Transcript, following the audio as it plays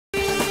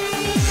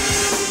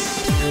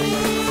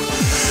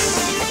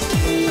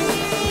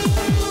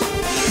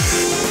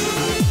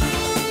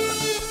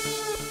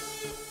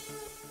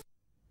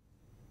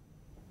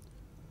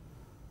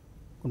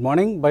Good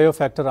morning.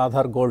 బయోఫ్యాక్టర్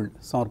Aadhaar gold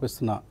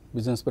సమర్పిస్తున్న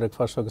business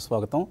breakfast షోకి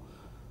స్వాగతం.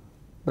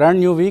 Brand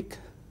new week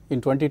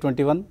in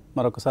 2021.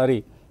 మరొకసారి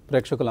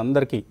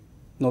ప్రేక్షకులందరికీ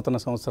నూతన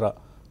సంవత్సర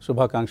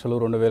శుభాకాంక్షలు,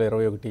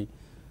 2021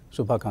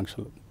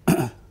 శుభాకాంక్షలు.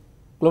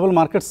 గ్లోబల్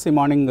మార్కెట్స్ ఈ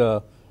మార్నింగ్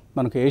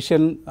మనకు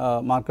ఏషియన్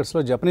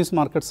మార్కెట్స్లో జపనీస్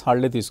మార్కెట్స్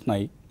హాలిడే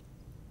తీసుకున్నాయి.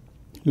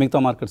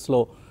 మిగతా మార్కెట్స్లో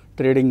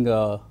ట్రేడింగ్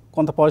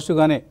కొంత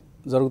పాజిటివ్గానే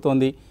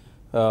జరుగుతోంది.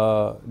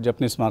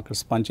 జపనీస్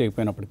మార్కెట్స్ పని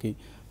చేయకపోయినప్పటికీ,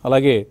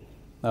 అలాగే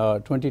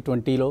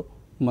 2020లో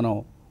మనం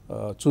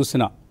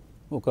చూసిన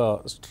ఒక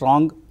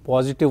స్ట్రాంగ్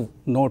పాజిటివ్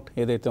నోట్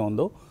ఏదైతే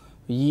ఉందో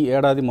ఈ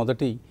ఏడాది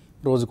మొదటి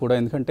రోజు కూడా,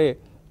 ఎందుకంటే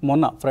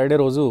మొన్న ఫ్రైడే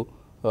రోజు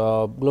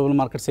గ్లోబల్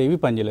మార్కెట్స్ ఏవి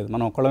పనిచేయలేదు,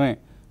 మనం ఒక్కడమే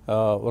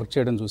వర్క్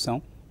చేయడం చూసాం.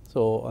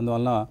 సో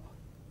అందువల్ల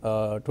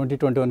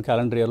 2021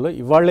 క్యాలెండర్ ఇయర్లో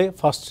ఇవాళే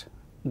ఫస్ట్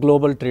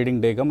గ్లోబల్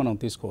ట్రేడింగ్ డేగా మనం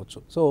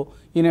తీసుకోవచ్చు. సో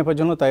ఈ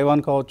నేపథ్యంలో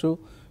తైవాన్ కావచ్చు,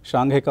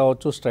 షాంఘై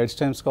కావచ్చు, స్ట్రైట్స్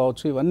టైమ్స్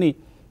కావచ్చు, ఇవన్నీ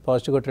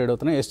పాజిటివ్గా ట్రేడ్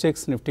అవుతున్నాయి.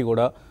 ఎస్టెక్స్ నిఫ్టీ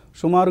కూడా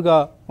సుమారుగా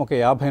ఒక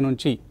 50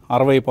 నుంచి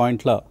 60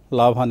 పాయింట్ల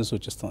లాభాన్ని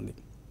సూచిస్తోంది.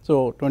 సో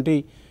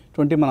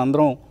 2020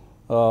 మనందరం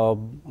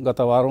గత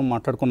వారం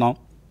మాట్లాడుకున్నాం.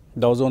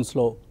 డౌ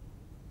జోన్స్లో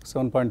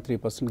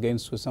 7.3%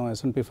 గెయిన్స్ చూసాం,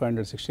 S&P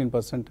 500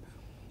 16%,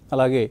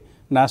 అలాగే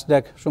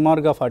నాస్డాక్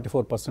సుమారుగా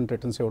 44%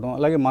 రిటర్న్స్ ఇవ్వడం,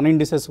 అలాగే మన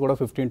ఇండిసెస్ కూడా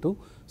 15 to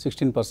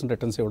 16%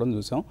 రిటర్న్స్ ఇవ్వడం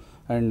చూసాం.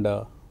 And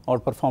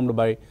out performed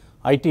by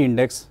IT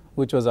index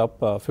which was up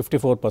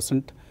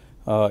 54%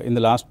 in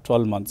the last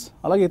 12 months.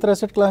 అలాగే ఇతర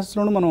అసెట్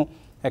క్లాసెస్లోనూ మనం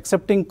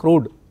ఎక్సెప్టింగ్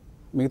క్రూడ్,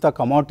 మిగతా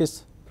commodities,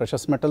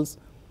 precious metals,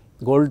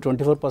 gold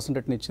 24%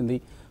 return ఇచ్చింది.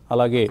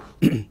 అలాగే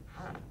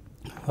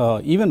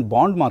ఈవెన్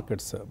బాండ్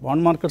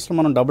మార్కెట్స్లో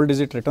మనం డబుల్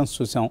డిజిట్ రిటర్న్స్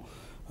చూసాం.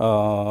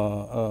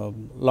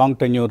 Long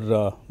tenure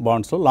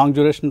బాండ్స్లో, long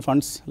duration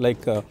funds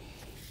like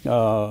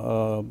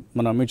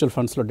మన మ్యూచువల్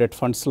ఫండ్స్లో, డెట్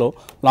ఫండ్స్లో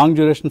long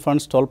duration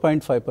funds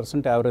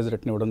 12.5% average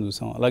return ఇవ్వడం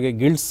చూసాం. అలాగే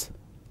గిల్డ్స్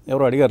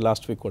ఎవరో అడిగారు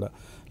లాస్ట్ వీక్ కూడా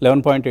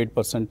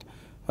 11.8%,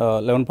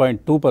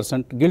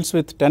 11.2%. Guilds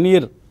with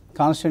 10-year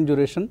constant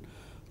duration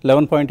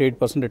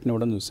 11.8% return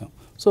ఇవ్వడం చూసాం.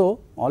 సో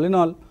ఆల్ ఇన్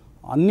ఆల్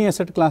అన్ని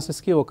అసెట్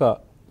క్లాసెస్కి ఒక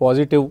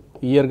పాజిటివ్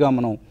ఇయర్గా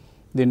మనం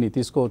దీన్ని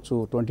తీసుకోవచ్చు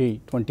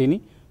 2020ని.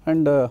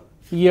 అండ్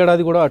ఈ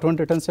ఏడాది కూడా అటువంటి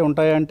రిటర్న్సే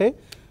ఉంటాయంటే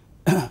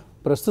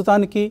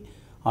ప్రస్తుతానికి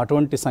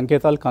అటువంటి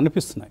సంకేతాలు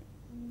కనిపిస్తున్నాయి.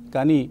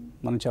 కానీ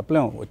మనం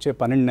చెప్పలేము, వచ్చే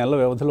 12 నెలల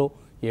వ్యవధిలో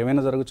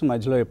ఏమైనా జరగచ్చు.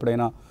 మధ్యలో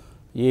ఎప్పుడైనా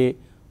ఏ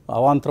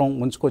అవాంతరం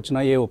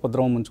ముంచుకొచ్చినా, ఏ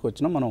ఉపద్రవం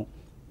ముంచుకొచ్చినా మనం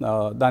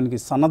దానికి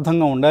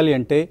సన్నద్ధంగా ఉండాలి.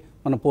 అంటే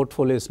మన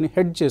పోర్ట్ఫోలియోస్ని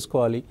హెడ్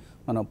చేసుకోవాలి,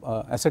 మన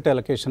అసెట్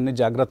అలొకేషన్ని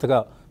జాగ్రత్తగా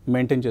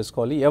మెయింటైన్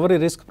చేసుకోవాలి. ఎవరి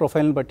రిస్క్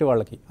ప్రొఫైల్ని బట్టి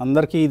వాళ్ళకి,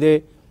 అందరికీ ఇదే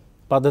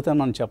పద్ధతి అని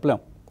మనం చెప్పలేం.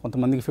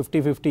 కొంతమందికి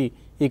 50-50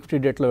 ఈక్విటీ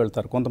డెట్లో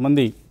వెళ్తారు,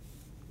 కొంతమంది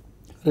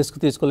రిస్క్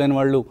తీసుకోలేని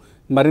వాళ్ళు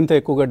మరింత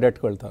ఎక్కువగా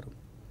డెట్కి వెళ్తారు.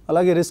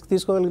 అలాగే రిస్క్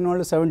తీసుకోగలిగిన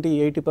వాళ్ళు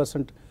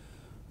 70-80%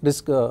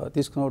 రిస్క్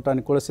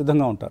తీసుకోవడానికి కూడా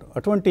సిద్ధంగా ఉంటారు.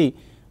 అటువంటి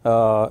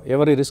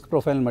ఎవరి రిస్క్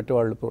ప్రొఫైల్ని బట్టి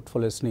వాళ్ళు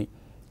పోర్ట్ఫోలియోస్ని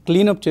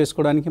క్లీనప్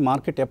చేసుకోవడానికి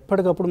మార్కెట్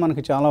ఎప్పటికప్పుడు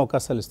మనకి చాలా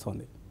అవకాశాలు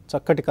ఇస్తుంది.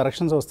 చక్కటి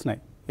కరెక్షన్స్ వస్తున్నాయి.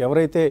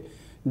 ఎవరైతే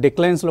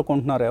డిక్లైన్స్లో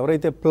కొంటున్నారో,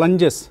 ఎవరైతే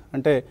ప్లంజెస్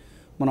అంటే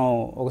మనం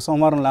ఒక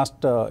సోమవారం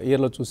లాస్ట్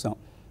ఇయర్లో చూసాం,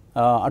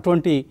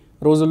 అటువంటి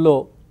రోజుల్లో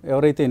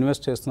ఎవరైతే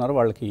ఇన్వెస్ట్ చేస్తున్నారో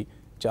వాళ్ళకి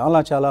చాలా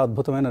చాలా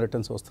అద్భుతమైన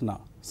రిటర్న్స్ వస్తున్న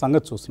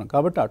సంగతి చూస్తున్నాం.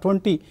 కాబట్టి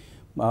అటువంటి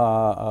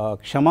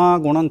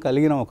క్షమాగుణం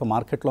కలిగిన ఒక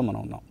మార్కెట్లో మనం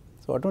ఉన్నాం.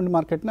 సో అటువంటి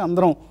మార్కెట్ని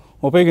అందరం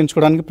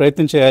ఉపయోగించుకోవడానికి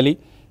ప్రయత్నం చేయాలి.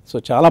 సో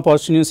చాలా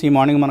పాజిటివ్ న్యూస్ ఈ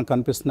మార్నింగ్ మనకు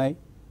కనిపిస్తున్నాయి.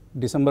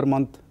 December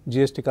month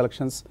GST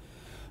collections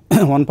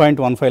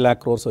 1.15 lakh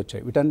crores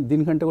వచ్చాయి.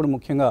 దీనికంటే కూడా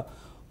ముఖ్యంగా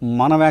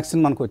మన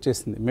వ్యాక్సిన్ మనకు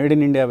వచ్చేసింది, made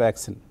in India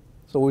vaccine.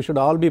 So we should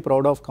all be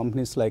proud of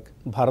companies like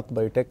Bharat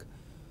Biotech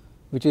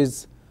which is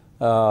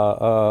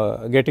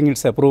getting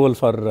it's approval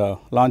for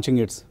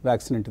launching it's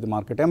vaccine in to the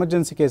market.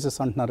 Emergency cases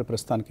అంటున్నారు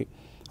ప్రస్తుతానికి.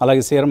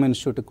 అలాగే సీరం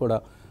ఇన్స్టిట్యూట్కి కూడా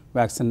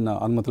vaccine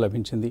అనుమతి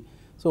లభించింది.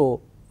 So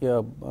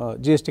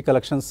GST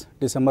collections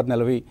December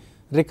నెలవి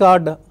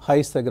record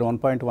highs దగ్గర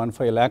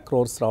 1.15 lakh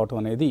crores రావటం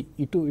అనేది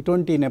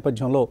ఇటువంటి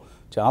నేపథ్యంలో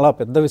చాలా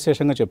పెద్ద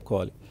విశేషంగా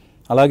చెప్పుకోవాలి.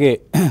 అలాగే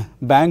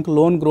బ్యాంక్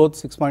లోన్ గ్రోత్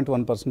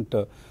 6.1%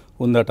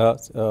 ఉందట,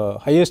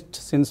 హైయెస్ట్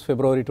సిన్స్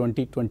ఫిబ్రవరి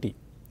 2020.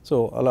 సో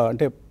అలా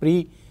అంటే ప్రీ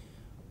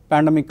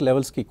పాండమిక్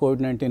లెవెల్స్కి,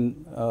 కోవిడ్-19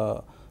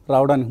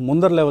 రావడానికి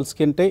ముందర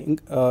లెవెల్స్కి అంటే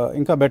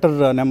ఇంకా బెటర్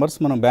నెంబర్స్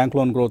మనం బ్యాంక్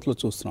లోన్ గ్రోత్లో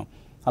చూస్తున్నాం.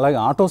 అలాగే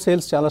ఆటో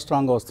సేల్స్ చాలా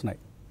స్ట్రాంగ్గా వస్తున్నాయి.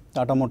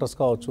 టాటా మోటార్స్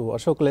కావచ్చు,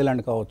 అశోక్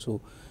లేలాండ్ కావచ్చు,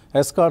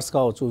 ఎస్కార్ట్స్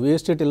కావచ్చు,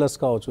 విఎస్టీ టిల్లర్స్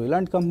కావచ్చు,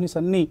 ఇలాంటి కంపెనీస్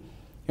అన్నీ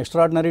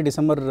ఎక్స్ట్రాడినరీ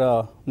డిసెంబర్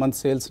మంత్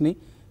సేల్స్ని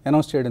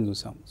అనౌన్స్ చేయడం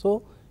చూసాం. సో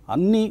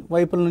అన్ని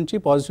వైపుల నుంచి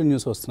పాజిటివ్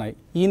న్యూస్ వస్తున్నాయి.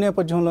 ఈ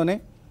నేపథ్యంలోనే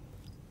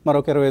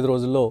మరొక 25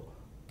 రోజుల్లో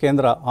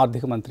కేంద్ర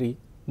ఆర్థిక మంత్రి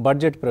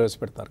బడ్జెట్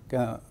ప్రవేశపెడతారు,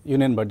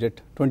 యూనియన్ బడ్జెట్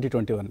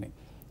 2021ని.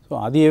 సో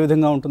అది ఏ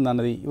విధంగా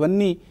ఉంటుందన్నది,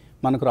 ఇవన్నీ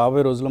మనకు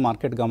రాబోయే రోజుల్లో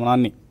మార్కెట్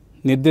గమనాన్ని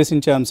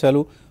నిర్దేశించే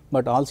అంశాలు.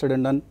 But all said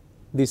and done,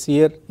 this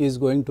year is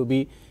going to be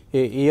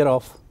A year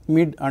of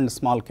mid and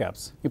small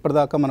caps.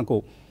 ఇప్పటిదాకా మనకు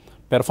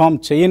పెర్ఫామ్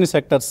చేయని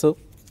సెక్టర్స్,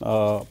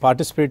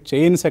 పార్టిసిపేట్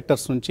చేయని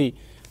సెక్టర్స్ నుంచి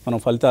మనం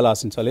ఫలితాలు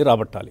ఆశించాలి,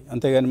 రాబట్టాలి.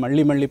 అంతేగాని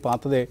మళ్ళీ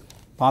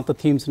పాత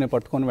థీమ్స్ని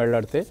పట్టుకొని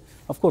వెళ్ళాడితే,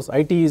 of course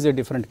IT is a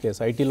different case.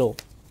 ఐటీలో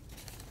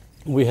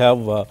we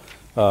have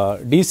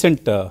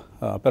decent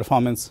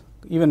performance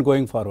even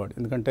going forward,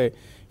 ఎందుకంటే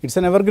it's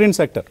an ever green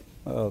sector.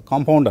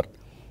 Compounder.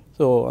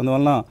 So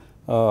అందువలన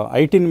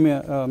ఐటీని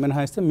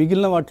మినహాయిస్తే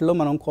మిగిలిన వాటిలో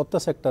మనం కొత్త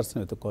సెక్టర్స్ని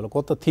వెతుక్కోవాలి,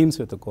 కొత్త థీమ్స్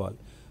వెతుక్కోవాలి.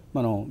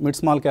 మనం మిడ్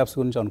స్మాల్ క్యాప్స్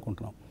గురించి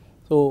అనుకుంటున్నాం.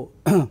 సో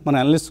మన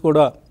అనలిస్ట్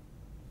కూడా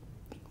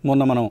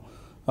మొన్న మనం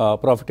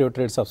ప్రాఫిటివ్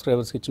ట్రేడ్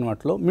సబ్స్క్రైబర్స్కి ఇచ్చిన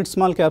వాటిలో మిడ్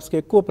స్మాల్ క్యాప్స్కి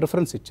ఎక్కువ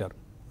ప్రిఫరెన్స్ ఇచ్చారు.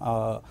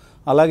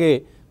 అలాగే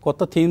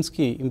కొత్త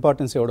థీమ్స్కి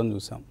ఇంపార్టెన్స్ ఇవ్వడం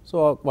చూసాం. సో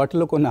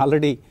వాటిలో కొన్ని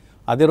ఆల్రెడీ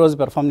అదే రోజు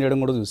పెర్ఫామ్ చేయడం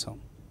కూడా చూసాం.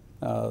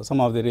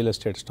 Some of the real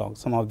estate stocks,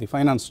 some of the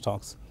finance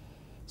stocks,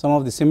 some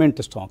of the cement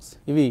stocks,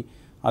 ఇవి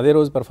అదే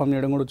రోజు పెర్ఫామ్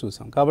చేయడం కూడా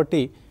చూసాం.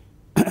 కాబట్టి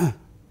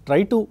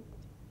try to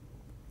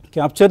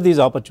capture these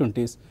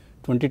opportunities.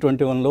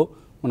 2021లో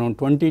మనం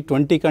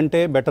 2020 కంటే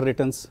బెటర్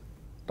రిటర్న్స్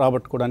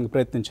రాబట్టుకోవడానికి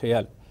ప్రయత్నం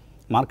చేయాలి.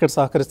 మార్కెట్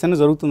సహకరిస్తేనే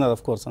జరుగుతుంది అది,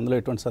 ఆఫ్కోర్స్, అందులో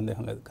ఎటువంటి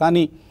సందేహం లేదు.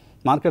 కానీ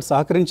మార్కెట్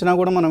సహకరించినా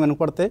కూడా మనం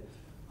వెనకపడితే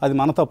అది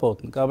మన తప్పు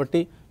అవుతుంది. కాబట్టి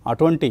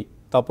అటువంటి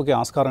తప్పుకి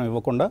ఆస్కారం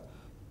ఇవ్వకుండా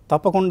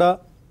తప్పకుండా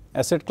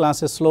అసెట్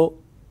క్లాసెస్లో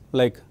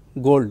లైక్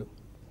గోల్డ్,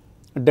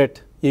 డెట్,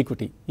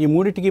 ఈక్విటీ, ఈ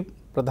మూడింటికి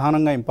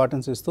ప్రధానంగా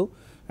ఇంపార్టెన్స్ ఇస్తూ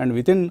and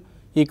with in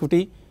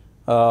equity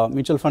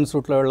mutual funds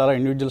రూట్లో వెళ్ళాలా,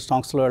 ఇండివిజువల్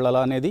స్టాక్స్లో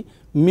వెళ్ళాలా అనేది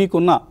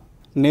మీకున్న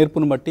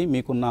నేర్పును బట్టి,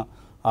 మీకున్న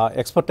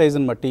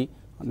ఎక్స్పర్టైజ్ని బట్టి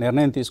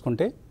నిర్ణయం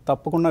తీసుకుంటే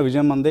తప్పకుండా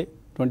విజయం అందే.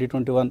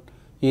 2021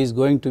 is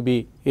going to be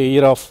A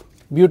year of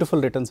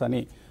beautiful returns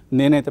అని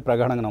నేనైతే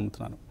ప్రగాఢంగా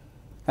నమ్ముతున్నాను.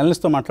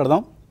 అనలిస్ట్తో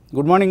మాట్లాడదాం.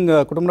 గుడ్ మార్నింగ్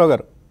కుటుంబరావు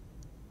గారు.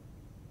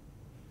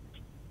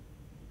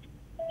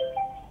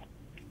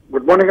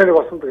 గుడ్ మార్నింగ్ అండి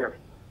వసంత్ గారు.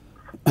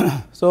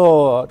 సో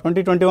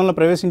 2021లో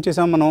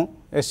ప్రవేశించేసాం మనం.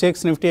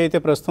 ఎస్ఎక్స్ నిఫ్టీ అయితే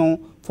ప్రస్తుతం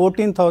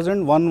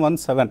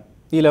 14,117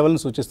 ఈ లెవెల్ని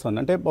సూచిస్తుంది.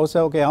 అంటే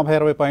బహుశా ఒక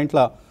 50-60 పాయింట్ల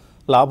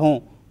లాభం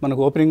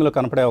మనకు ఓపెనింగ్లో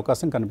కనపడే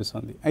అవకాశం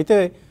కనిపిస్తుంది. అయితే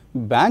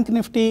బ్యాంక్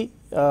నిఫ్టీ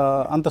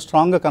అంత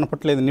స్ట్రాంగ్గా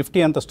కనపట్లేదు, నిఫ్టీ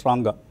అంత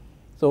స్ట్రాంగ్గా.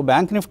 సో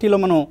బ్యాంక్ నిఫ్టీలో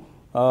మనం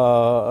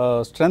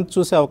స్ట్రెంగ్త్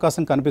చూసే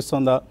అవకాశం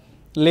కనిపిస్తుందా,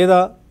 లేదా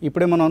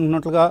ఇప్పుడే మనం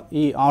అనుకున్నట్లుగా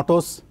ఈ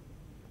ఆటోస్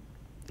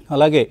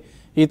అలాగే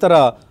ఇతర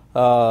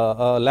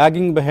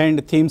లాగింగ్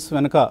బిహైండ్ థీమ్స్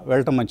వెనుక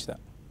వెళ్ళటం మంచిదా?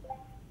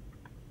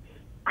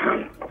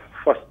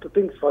 ఫస్ట్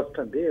థింగ్స్ ఫస్ట్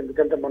అండి,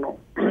 ఎందుకంటే మనం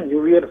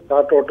new year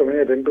start అవటమే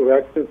 2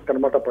 vaccines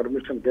కనమాట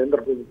permission కేంద్ర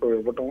ప్రభుత్వం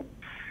ఇవ్వటం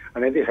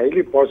అనేది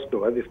హైలీ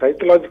పాజిటివ్. అది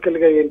సైకలాజికల్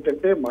గా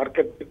ఏంటంటే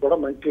మార్కెట్ కి కూడా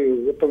మంచి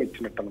ఊతం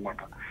ఇచ్చినట్టు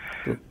అనమాట.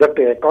 దట్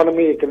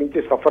ఎకానమీ ఇక్కడి నుంచి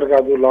సఫర్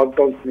కాదు,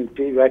 లాక్డౌన్స్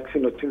నుంచి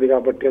వ్యాక్సిన్ వచ్చింది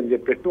కాబట్టి అని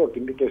చెప్పేట్టు ఒక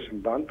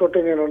ఇండికేషన్. దాంతో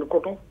నేను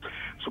అనుకోవటం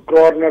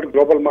శుక్రవారం నాడు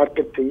గ్లోబల్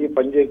మార్కెట్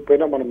పని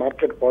చేయకపోయినా మన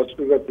మార్కెట్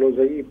పాజిటివ్ గా క్లోజ్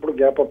అయ్యి ఇప్పుడు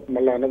గ్యాప్ అప్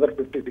మళ్ళీ another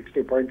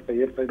 50-60 points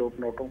hire side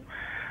open అవటం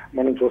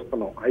మనం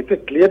చూస్తున్నాం. అయితే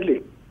క్లియర్లీ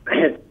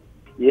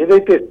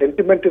ఏదైతే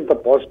సెంటిమెంట్ ఇంత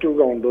పాజిటివ్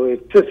గా ఉందో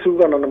ఎక్సెసివ్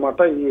గా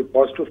అన్నమాట, ఈ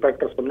పాజిటివ్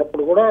ఫ్యాక్టర్స్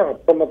ఉన్నప్పుడు కూడా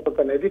అప్రమత్తత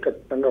అనేది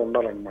ఖచ్చితంగా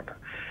ఉండాలన్నమాట.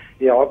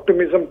 ఈ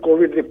ఆప్టిమిజం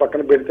కోవిడ్ ని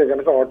పక్కన పెడితే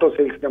కనుక ఆటో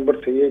సేల్స్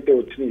నెంబర్స్ ఏవైతే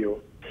వచ్చినాయో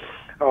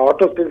ఆ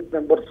ఆటో సేల్స్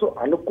నెంబర్స్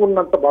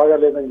అనుకున్నంత బాగా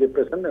లేదని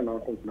చెప్పేసి నేను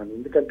అనుకుంటున్నాను.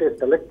 ఎందుకంటే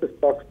సెలెక్ట్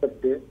స్టాక్స్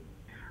అయితే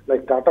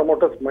లైక్ టాటా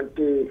మోటార్స్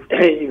మంచి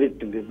ఇది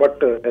ఇచ్చింది,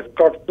 but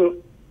Escorts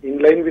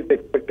in line with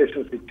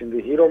expectations ఇచ్చింది.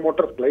 హీరో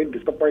మోటార్స్ లైన్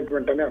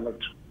డిసప్పాయింట్మెంట్ అని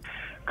అనొచ్చు.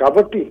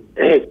 కాబట్టి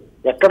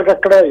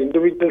ఎక్కడికక్కడ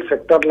ఇండివిజువల్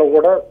సెక్టర్ లో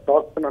కూడా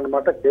స్టాక్స్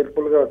అనమాట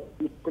కేర్ఫుల్ గా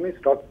తీసుకుని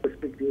స్టాక్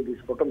స్పెసిఫిక్ వ్యూ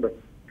తీసుకోవటం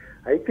బెటర్.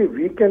 అయితే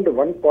weekend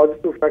one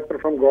positive factor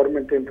from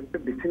government ఏంటంటే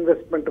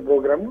డిస్ఇన్వెస్ట్మెంట్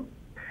ప్రోగ్రామ్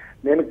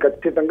నేను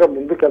ఖచ్చితంగా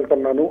ముందుకు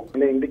వెళ్తున్నాను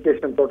అనే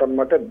ఇండికేషన్ తోటి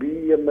అనమాట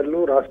BEML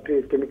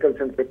Rashtriya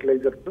chemicals and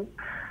fertilisers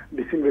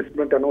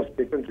disinvestment announce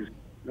చేయడం చూస్తుంది.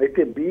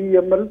 అయితే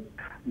BEML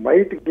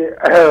might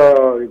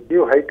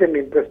give height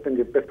and interest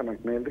అని చెప్పేసి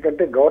అంటున్నాను.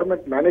 ఎందుకంటే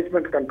గవర్నమెంట్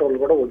మేనేజ్మెంట్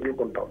కంట్రోల్ కూడా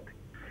వదులుకుంటా ఉంది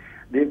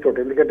దీంతో.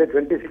 ఎందుకంటే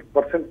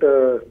 26%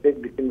 స్టేక్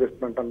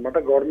డిస్ఇన్వెస్ట్మెంట్ అనమాట,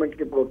 గవర్నమెంట్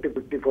కి ఇప్పుడు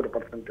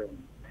 54%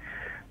 ఉంది.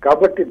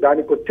 కాబట్టి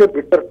దానికి వచ్చే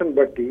బిట్టర్స్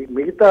బట్టి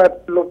మిగతా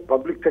లో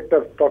పబ్లిక్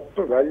సెక్టర్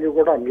స్టాక్స్ వాల్యూ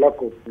కూడా అన్లాక్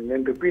అవుతుంది.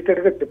 నేను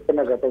రిపీటెడ్ గా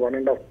చెప్తున్నా గత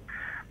 1.5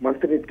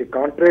 months నుంచి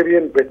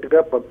కాంట్రేరియన్ బెట్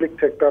గా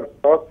public sector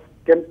stocks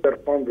can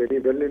perform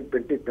very well in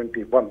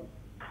 2021.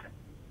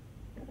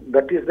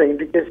 That is the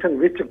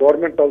indication which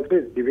government also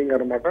is giving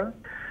అనమాట.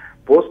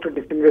 పోస్ట్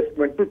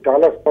డిస్ఇన్వెస్ట్మెంట్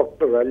చాలా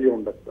స్టాక్స్ వాల్యూ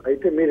ఉండదు.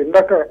 అయితే మీరు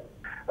ఇందాక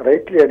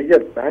రైట్లీ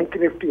అడిగారు బ్యాంక్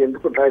నిఫ్టీ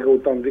ఎందుకు డ్రాగ్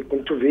అవుతుంది,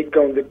 కొంచెం వీక్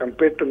గా ఉంది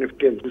కంపేర్ టు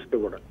నిఫ్టీ అని చూస్తే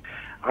కూడా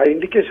ఆ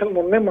ఇండికేషన్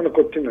మొన్నే మనకు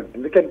వచ్చిందండి.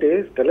 ఎందుకంటే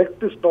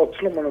సెలెక్ట్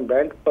స్టాక్స్ లో మనం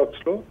బ్యాంక్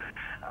స్టాక్స్ లో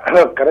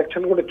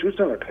కరెక్షన్ కూడా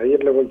చూసామట.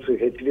 హైయర్ లెవెల్స్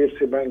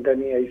హెచ్డిఎఫ్సి బ్యాంక్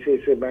కానీ,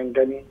 ఐసిఐసిఐ బ్యాంక్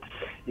కానీ,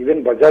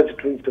 ఈవెన్ బజాజ్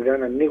ట్విన్స్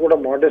కానీ అన్ని కూడా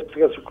మోడెస్ట్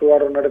గా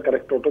శుక్రవారం నాడు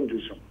కరెక్ట్ అవటం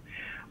చూసాం.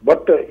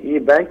 బట్ ఈ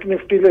బ్యాంక్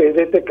నిఫ్టీలో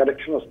ఏదైతే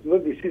కరెక్షన్ వస్తుందో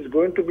this is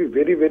going to be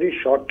very very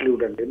short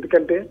lived అండి.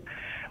 ఎందుకంటే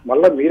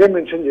మళ్ళీ మీరే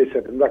మెన్షన్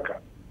చేశారు ఇందాక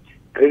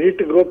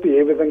క్రెడిట్ గ్రోత్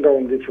ఏ విధంగా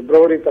ఉంది,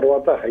 ఫిబ్రవరి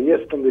తర్వాత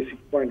హైయెస్ట్ ఉంది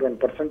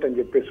 6.1% అని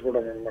చెప్పేసి కూడా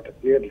అనమాట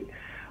క్లియర్లీ.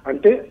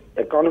 అంటే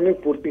ఎకానమీ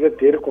పూర్తిగా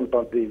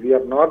తేరుకుంటుంది.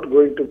 We are not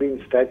going to be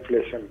in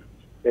stagflation.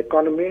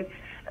 Economy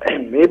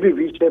maybe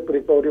V shape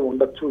recovery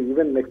ఉండొచ్చు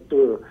ఈవెన్ నెక్స్ట్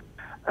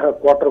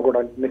క్వార్టర్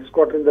కూడా, next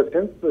quarter in the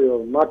sense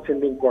March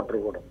ending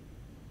quarter కూడా.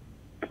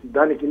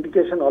 దానికి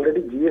indication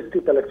already GST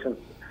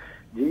collections,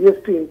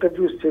 GST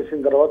introduce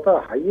చేసిన తర్వాత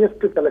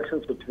highest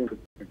collections వచ్చినాయి.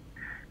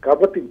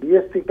 కాబట్టి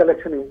GST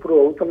collection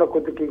improve అవుతున్న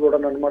కొద్దికి కూడా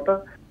అనమాట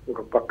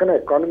ఒక పక్కన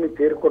ఎకానమీ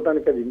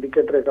తేరుకోవడానికి అది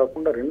ఇండికేటరే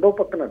కాకుండా రెండో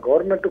పక్కన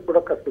గవర్నమెంట్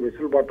కూడా కాస్త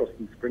వెసులుబాటు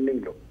వస్తుంది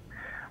స్పెండింగ్ లో.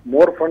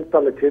 మోర్ ఫండ్స్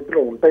వాళ్ళ చేతిలో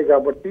ఉంటాయి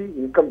కాబట్టి,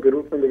 ఇన్కమ్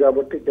పెరుగుతుంది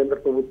కాబట్టి కేంద్ర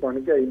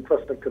ప్రభుత్వానికి ఆ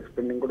ఇన్ఫ్రాస్ట్రక్చర్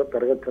స్పెండింగ్ కూడా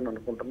పెరగచ్చు అని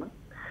అనుకుంటున్నా.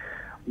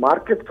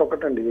 మార్కెట్స్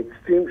ఒకటండి,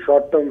 ఎక్స్ట్రీమ్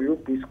షార్ట్ టర్మ్ వ్యూ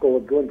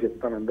తీసుకోవద్దు అని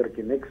చెప్తాను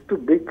అందరికీ. Next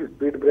big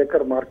speed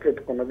breaker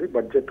market కొన్నది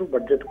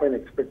బడ్జెట్ పైన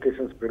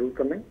ఎక్స్పెక్టేషన్స్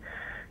పెరుగుతున్నాయి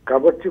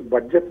కాబట్టి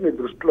బడ్జెట్ ని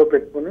దృష్టిలో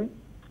పెట్టుకుని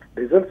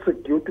రిజల్ట్స్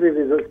Q3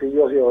 రిజల్ట్స్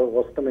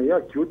వస్తున్నాయో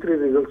ఆ Q3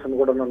 రిజల్ట్స్ అని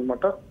కూడా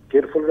అనమాట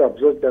కేర్ఫుల్ గా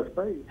అబ్జర్వ్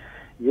చేస్తా.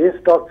 ఏ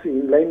stocks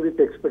in line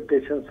with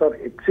expectations are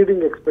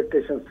exceeding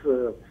expectations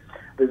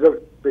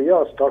results అయ్యో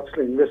ఆ స్టాక్స్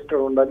లో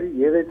ఇన్వెస్టర్ ఉండాలి.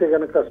 ఏదైతే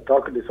కనుక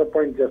స్టాక్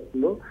డిసప్పాయింట్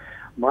చేస్తుందో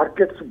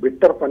మార్కెట్స్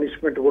బిట్టర్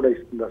పనిష్మెంట్ కూడా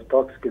ఇస్తుంది ఆ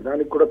స్టాక్స్ కి,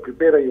 దానికి కూడా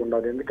ప్రిపేర్ అయ్యి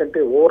ఉండాలి. ఎందుకంటే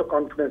ఓవర్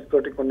కాన్ఫిడెన్స్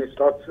తోటి కొన్ని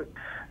స్టాక్స్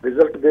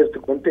రిజల్ట్ బేస్డ్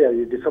కొంటే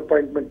అవి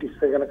డిసప్పాయింట్మెంట్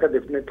ఇస్తే కనుక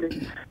డెఫినెట్లీ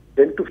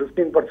 10 to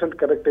 15%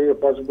 కరెక్ట్ అయ్యే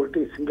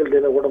పాసిబిలిటీ సింగిల్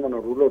డేలో కూడా మనం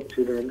రూల్ అవుట్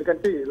చేయలేము.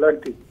 ఎందుకంటే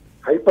ఇలాంటి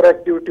హైపర్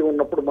యాక్టివిటీ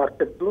ఉన్నప్పుడు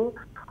మార్కెట్ లో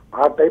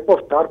ఆ టైప్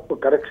ఆఫ్ షార్ప్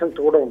కరెక్షన్స్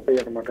కూడా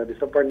ఉంటాయి అనమాట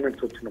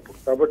డిసప్పాయింట్మెంట్స్ వచ్చినప్పుడు.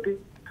 కాబట్టి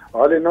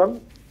all in all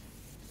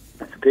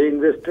stay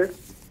invested,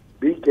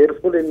 be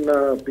careful in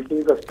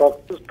picking the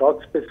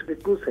stock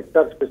specific,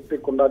 sector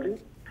specific ఉండాలి.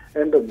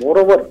 అండ్ మోర్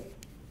ఓవర్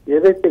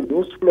ఏదైతే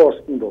న్యూస్ ఫ్లో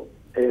వస్తుందో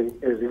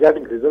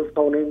regarding results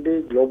అవనండి,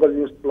 global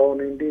news flow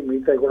అవనండి,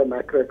 మిగతా కూడా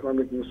macro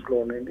economic news flow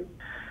అవనండి,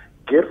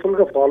 careful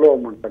గా ఫాలో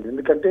అవ్వమంటాను.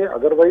 ఎందుకంటే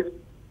otherwise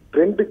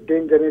trend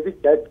change అనేది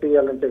catch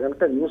చేయాలంటే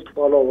కనుక న్యూస్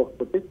ఫాలో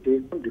అవ్వకపోతే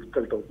చేయడం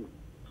డిఫికల్ట్ అవుతుంది.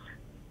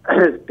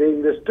 Stay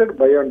invested,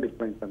 by on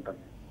declines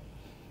అంటాను.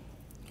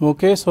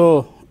 ఓకే, సో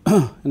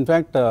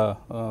ఇన్ఫ్యాక్ట్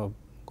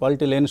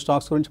క్వాలిటీ లేని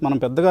స్టాక్స్ గురించి మనం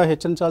పెద్దగా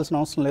హెచ్చరించాల్సిన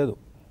అవసరం లేదు.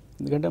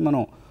 ఎందుకంటే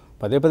మనం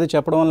పదే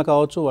చెప్పడం వల్ల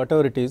కావచ్చు, what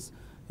ever it is,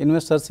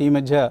 investors ఈ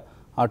మధ్య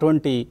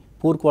అటువంటి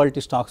పూర్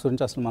క్వాలిటీ స్టాక్స్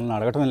గురించి అసలు మనల్ని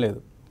అడగటం లేదు.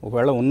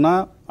 ఒకవేళ ఉన్నా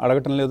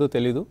అడగటం లేదు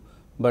తెలీదు.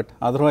 But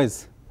otherwise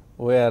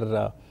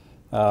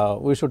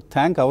we should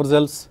thank our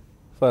selves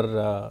for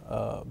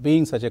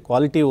being such a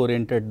quality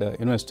oriented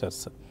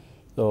investors.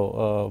 So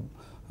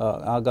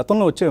ఆ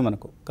గతంలో వచ్చేవి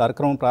మనకు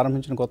కార్యక్రమం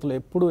ప్రారంభించిన కొత్తలో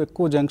ఎప్పుడు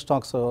ఎక్కువ జంక్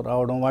స్టాక్స్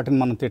రావడం, వాటిని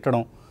మనం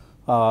తిట్టడం,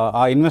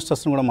 ఆ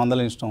ఇన్వెస్టర్స్ని కూడా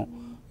మందలించడం,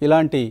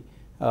 ఇలాంటి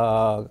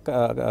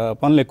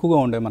పనులు ఎక్కువగా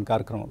ఉండేవి మన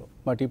కార్యక్రమంలో.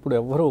 బట్ ఇప్పుడు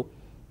ఎవ్వరూ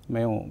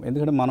మేము,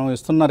 ఎందుకంటే మనం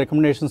ఇస్తున్న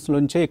రికమెండేషన్స్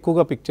నుంచే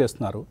ఎక్కువగా పిక్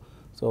చేస్తున్నారు.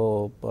 సో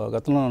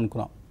గతంలో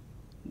అనుకున్నాం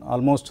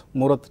ఆల్మోస్ట్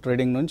ముహూర్త్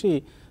ట్రేడింగ్ నుంచి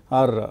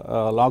ఆర్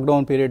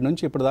లాక్డౌన్ పీరియడ్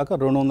నుంచి ఇప్పటిదాకా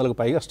 200కు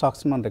పైగా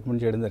స్టాక్స్ని మనం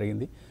రికమెండ్ చేయడం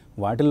జరిగింది.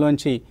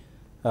 వాటిల్లోంచి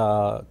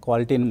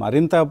క్వాలిటీని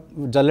మరింత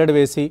జల్లెడ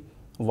వేసి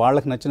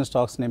వాళ్ళకి నచ్చిన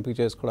స్టాక్స్ని ఎంపిక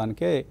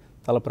చేసుకోవడానికే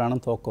తల ప్రాణం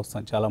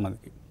తోక్కొస్తాం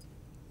చాలామందికి.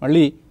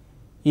 మళ్ళీ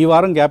ఈ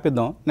వారం గ్యాప్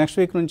ఇద్దాం, నెక్స్ట్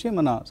వీక్ నుంచి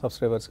మన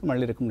సబ్స్క్రైబర్స్కి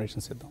మళ్ళీ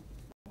రికమెండేషన్స్ ఇద్దాం.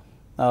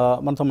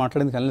 మనతో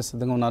మాట్లాడేందుకు అన్ని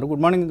సిద్ధంగా ఉన్నారు.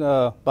 గుడ్ మార్నింగ్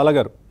బాలా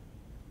గారు.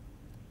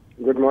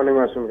 గుడ్ మార్నింగ్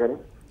అశ్విన్ గారు.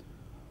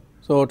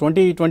 సో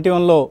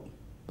 2021లో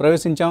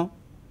ప్రవేశించాం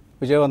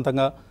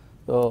విజయవంతంగా.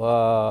 సో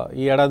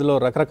ఈ ఏడాదిలో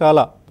రకరకాల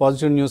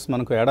పాజిటివ్ న్యూస్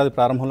మనకు ఏడాది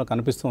ప్రారంభంలో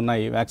కనిపిస్తూ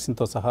ఉన్నాయి,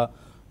 వ్యాక్సిన్తో సహా,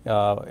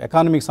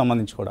 ఎకానమీకి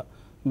సంబంధించి కూడా.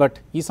 బట్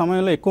ఈ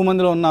సమయంలో ఎక్కువ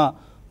మందిలో ఉన్న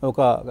ఒక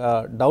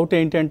డౌట్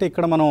ఏంటంటే,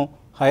 ఇక్కడ మనం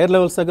హైయర్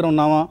లెవెల్స్ దగ్గర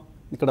ఉన్నామా,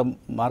 ఇక్కడ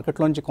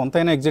మార్కెట్లోంచి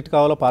కొంతైనా ఎగ్జిట్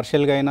కావాలా,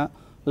 పార్షియల్గా అయినా,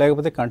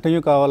 లేకపోతే కంటిన్యూ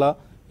కావాలా,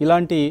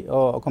 ఇలాంటి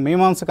ఒక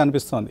మీమాంస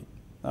కనిపిస్తోంది.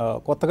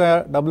 కొత్తగా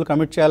డబ్బులు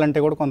కమిట్ చేయాలంటే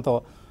కూడా కొంత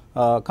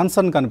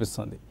కన్సర్న్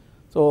కనిపిస్తుంది.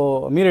 సో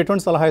మీరు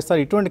ఎటువంటి సలహా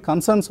ఇస్తారు ఇటువంటి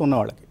కన్సర్న్స్ ఉన్న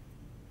వాళ్ళకి?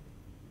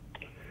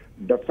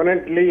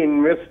 డెఫినెట్లీ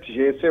ఇన్వెస్ట్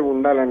చేసే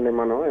ఉండాలండి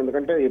మనం.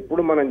 ఎందుకంటే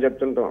ఎప్పుడు మనం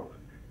చెప్తుంటాం,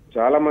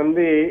 చాలా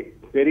మంది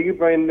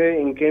పెరిగిపోయింది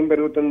ఇంకేం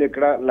పెరుగుతుంది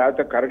ఇక్కడ,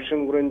 లేకపోతే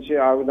కరెక్షన్ గురించి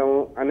ఆగుదాము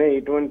అనే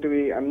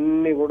ఇటువంటివి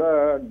అన్ని కూడా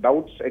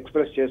డౌట్స్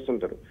ఎక్స్ప్రెస్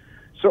చేస్తుంటారు.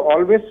 So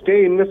always stay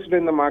invested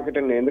in the market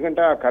అండి.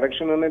 ఎందుకంటే ఆ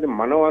కరెక్షన్ అనేది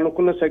మనం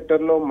అనుకున్న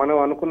సెక్టర్లో, మనం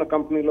అనుకున్న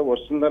కంపెనీలో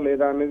వస్తుందా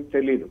లేదా అనేది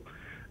తెలియదు.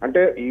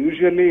 అంటే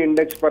యూజువల్లీ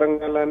ఇండెక్స్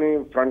పరంగా కానీ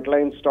ఫ్రంట్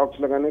లైన్ స్టాక్స్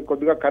లో కానీ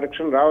కొద్దిగా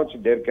కరెక్షన్ రావచ్చు.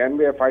 There can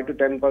be 5 to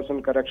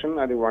 10% correction.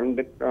 అది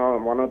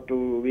 1 or 2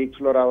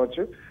 వీక్స్ లో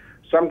రావచ్చు.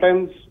 సమ్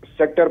టైమ్స్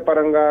సెక్టర్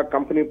పరంగా,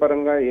 కంపెనీ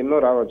పరంగా ఎన్నో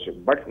రావచ్చు.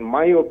 But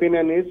my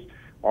opinion is,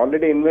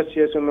 already invest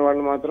చేసి ఉన్న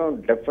వాళ్ళు మాత్రం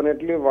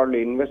డెఫినెట్లీ వాళ్ళు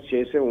ఇన్వెస్ట్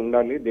చేసే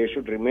ఉండాలి. They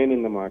should remain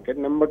in the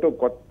market. Number 2,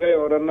 కొత్త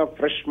ఎవరన్నా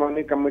ఫ్రెష్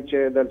మనీ కమిట్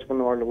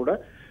చేయదలుచుకున్న వాళ్ళు కూడా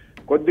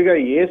కొద్దిగా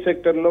ఏ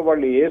సెక్టర్ లో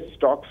వాళ్ళు ఏ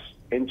స్టాక్స్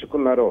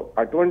ఎంచుకున్నారో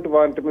అటువంటి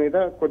వాటి మీద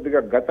కొద్దిగా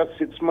గత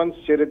 6 months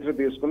చరిత్ర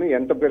తీసుకుని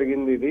ఎంత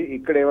పెరిగింది ఇది,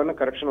 ఇక్కడ ఏమైనా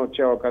కరెక్షన్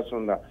వచ్చే అవకాశం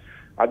ఉందా,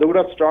 అది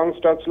కూడా స్ట్రాంగ్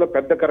స్టాక్స్ లో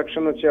పెద్ద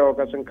కరెక్షన్ వచ్చే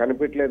అవకాశం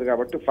కనిపించలేదు.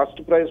 కాబట్టి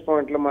ఫస్ట్ ప్రైస్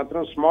పాయింట్ లో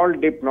మాత్రం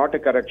small dip, not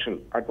a correction,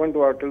 అటువంటి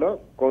వాటిలో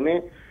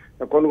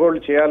కొనుగోలు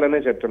చేయాలనే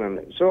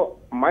చెప్తున్నాను. So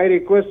my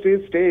request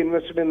is stay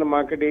invested in the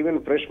market. Even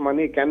fresh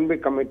money can be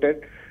committed,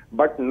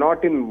 but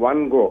not in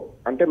one go.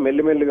 అంటే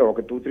మెల్లిమెల్లిగా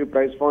ఒక 2-3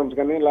 ప్రైస్ పాయింట్స్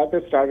కానీ లేకపోతే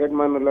స్టాగర్డ్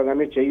మేనర్ లో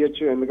కానీ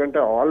చేయొచ్చు. ఎందుకంటే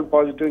ఆల్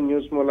పాజిటివ్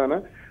న్యూస్ మూలన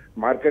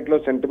మార్కెట్ లో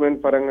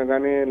సెంటిమెంట్ పరంగా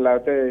కానీ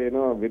లేకపోతే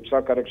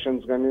విప్సా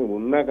కరెక్షన్స్ కానీ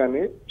ఉన్నా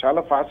కానీ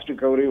చాలా ఫాస్ట్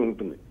రికవరీ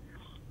ఉంటుంది.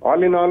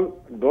 All in all,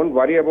 don't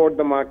worry about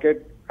the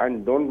market and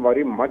don't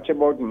worry much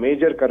about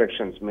major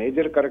corrections.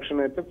 Major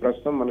correction అయితే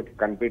ప్రస్తుతం మనకి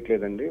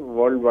కనిపించలేదండి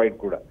వరల్డ్ వైడ్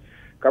కూడా.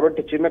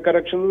 కాబట్టి చిన్న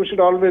correction we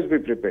should always be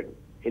prepared.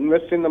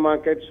 Invest in the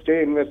market, stay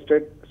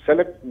invested,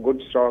 select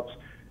good stocks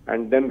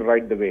and then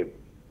ride the wave.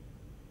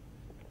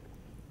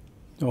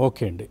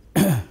 Okay అండి.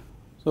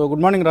 So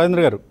good morning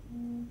Rajendra గారు.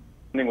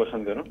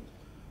 వసంత్ గారు.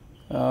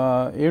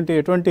 ఏంటి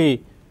ఎటువంటి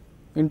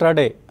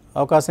ఇంట్రాడే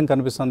అవకాశం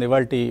కనిపిస్తుంది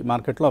ఇవాళ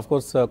మార్కెట్లో? ఆఫ్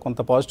కోర్స్ కొంత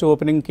పాజిటివ్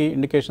ఓపెనింగ్కి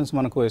ఇండికేషన్స్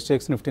మనకు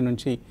ఎస్టెక్స్ నిఫ్టీ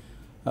నుంచి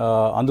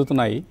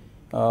అందుతున్నాయి.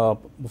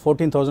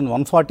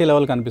 14,140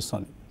 లెవెల్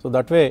కనిపిస్తుంది. So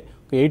that way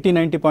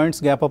 80-90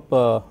 points gap up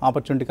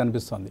opportunity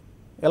కనిపిస్తుంది.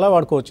 ఎలా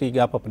వాడుకోవచ్చు ఈ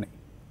gap అప్ని?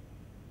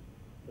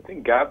 I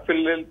think gap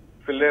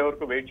fill అయ్యే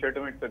వరకు వెయిట్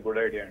చేయడం ఇట్స్ గుడ్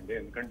ఐడియా అండి.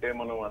 ఎందుకంటే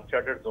మనం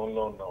అన్చార్టెడ్ జోన్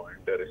లో ఉన్నాం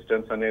అండ్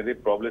రెసిస్టెన్స్ అనేది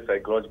ప్రాబ్లీ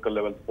సైకలాజికల్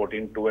లెవెల్స్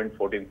 14.2 అండ్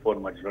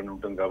 14.4 మధ్యలోనే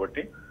ఉంటుంది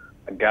కాబట్టి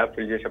గ్యాప్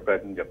ఫిల్ చేసే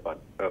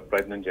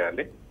ప్రయత్నం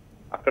చేయాలి.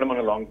 అక్కడ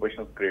మనం లాంగ్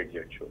పొజిషన్స్ క్రియేట్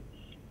చేయొచ్చు.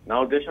 నా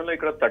ఉద్దేశంలో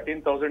ఇక్కడ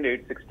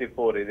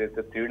 13,864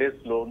 ఏదైతే 3 days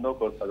లో ఉందో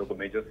అదొక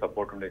మేజర్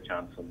సపోర్ట్ ఉండే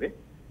ఛాన్స్ ఉంది.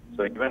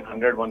 సో ఈవెన్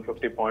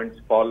 100-150 పాయింట్స్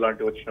ఫాల్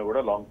లాంటివి వచ్చినా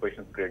కూడా లాంగ్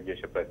పొజిషన్స్ క్రియేట్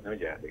చేసే ప్రయత్నం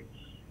చేయాలి.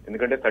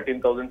 ఎందుకంటే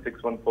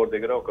 13,614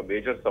 దగ్గర ఒక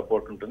మేజర్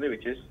సపోర్ట్ ఉంటుంది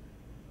which is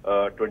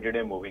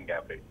 20-day moving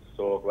average.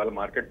 So ఒకవేళ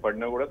మార్కెట్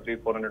పడినా కూడా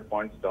 300-400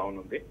 పాయింట్స్ డౌన్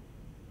ఉంది.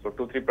 సో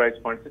 2-3 ప్రైస్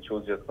పాయింట్స్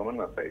చూస్ చేసుకోమని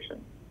నా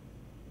సజెషన్.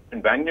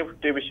 అండ్ బ్యాంక్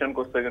నిఫ్టీ విషయానికి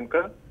వస్తే కనుక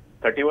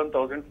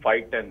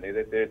 31,510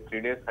 ఏదైతే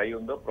 3 days హై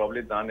ఉందో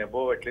ప్రాబ్లీ దాని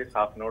above at least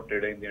half an hour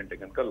trade అయింది అంటే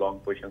కనుక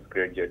లాంగ్ పొజిషన్స్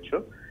క్రియేట్ చేయొచ్చు.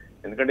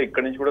 ఎందుకంటే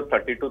ఇక్కడ నుంచి కూడా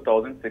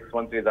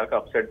 32,613 దాకా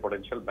అప్ సైడ్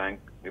పొటెన్షియల్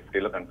బ్యాంక్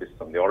నిఫ్టీలో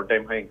కనిపిస్తుంది. ఆల్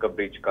టైమ్ హై ఇంకా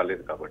బ్రీచ్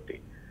కాలేదు కాబట్టి.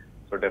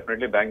 సో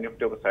డెఫినెట్లీ బ్యాంక్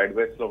నిఫ్టీ ఒక సైడ్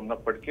వేస్ లో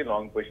ఉన్నప్పటికీ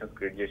లాంగ్ పొజిషన్స్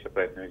క్రియేట్ చేసే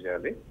ప్రయత్నం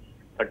చేయాలి.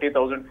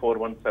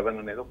 30,417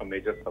 అనేది ఒక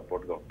మేజర్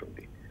సపోర్ట్ గా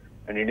ఉంటుంది.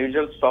 అండ్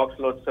ఇండివిజువల్ స్టాక్స్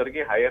లో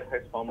వచ్చేసరికి హైయర్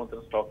హైస్ ఫామ్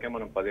అవుతున్న స్టాక్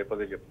మనం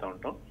పదే చెప్తా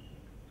ఉంటాం.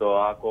 సో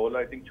ఆ కోవలో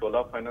I think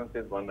Chola finance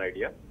is one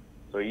idea.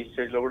 So ఈ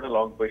స్టేజ్ లో కూడా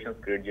లాంగ్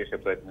పొజిషన్స్ క్రియేట్ చేసే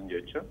ప్రయత్నం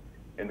చేయొచ్చు.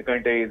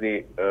 ఎందుకంటే ఇది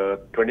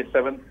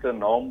 27th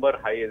November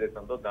హై ఏదైతే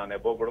ఉందో దాని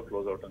అబోవ్ కూడా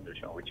క్లోజ్ అవటం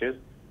చూసాం which is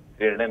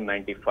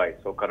 395.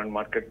 So current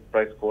market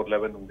price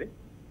 411 ఉంది.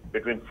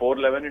 బిట్వీన్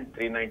 411 అండ్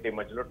 390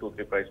 మధ్యలో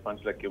 2-3 ప్రైస్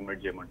పాయింట్స్ లో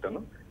అక్యూములేట్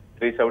చేయమంటాను.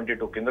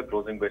 372 కింద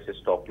closing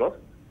basis stop loss.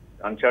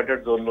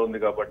 Uncharted zone లో ఉంది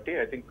కాబట్టి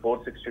I think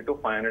 460 to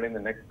 500 in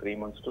the next 3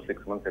 months to 6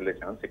 months వెళ్ళే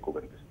ఛాన్స్ ఎక్కువ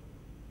కనిపిస్తుంది.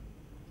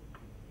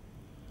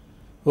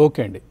 ఓకే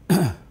అండి.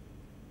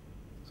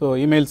 సో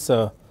ఈమెయిల్స్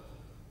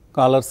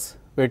కాలర్స్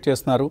వెయిట్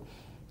చేస్తున్నారు.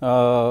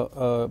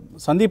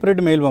 సందీప్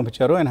రెడ్డి మెయిల్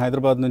పంపించారు. ఆయన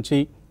హైదరాబాద్ నుంచి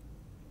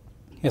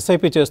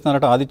ఎస్ఐపి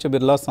చేస్తున్నారట. Aditya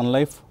Birla sun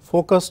life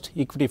focused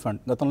equity fund.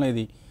 గతంలో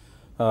ఇది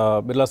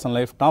బిర్లా సన్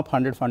లైఫ్ టాప్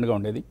 100 ఫండ్గా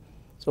ఉండేది.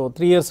 సో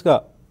 3 yearsగా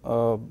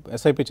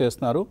ఎస్ఐపి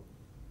చేస్తున్నారు.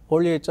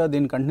 హోల్డ్ చేయొచ్చా,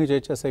 దీన్ని కంటిన్యూ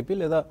చేయొచ్చా ఎస్ఐపి,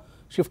 లేదా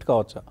shift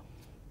కావచ్చా?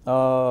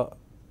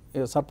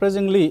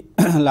 Surprisingly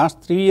last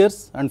 3 years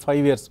and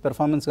 5 years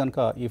performance కనుక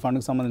ఈ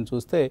ఫండ్కి సంబంధించి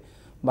చూస్తే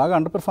బాగా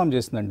అండర్ పెర్ఫామ్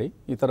చేసిందండి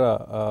ఇతర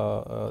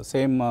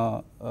సేమ్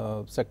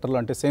సెక్టర్లో,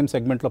 అంటే సేమ్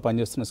సెగ్మెంట్లో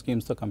పనిచేస్తున్న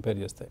స్కీమ్స్తో కంపేర్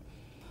చేస్తే.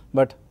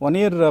 But 1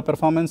 year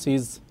performance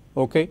is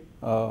okay,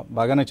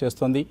 బాగానే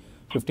చేస్తుంది.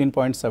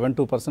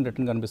 15.72%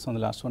 రిటర్న్ కనిపిస్తుంది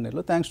last 1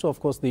 yearలో, thanks to of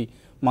course the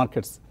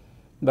markets.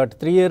 But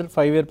 3 year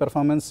 5 year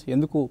performance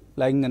ఎందుకు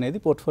లాగింగ్ అనేది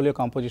పోర్ట్ఫోలియో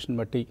కాంపోజిషన్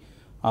బట్టి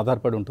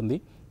ఆధారపడి ఉంటుంది.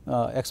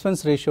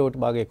 ఎక్స్పెన్స్ రేషియో ఒకటి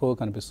బాగా ఎక్కువ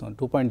కనిపిస్తుంది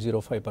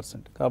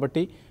 2.05%.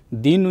 కాబట్టి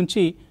దీని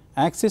నుంచి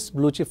యాక్సిస్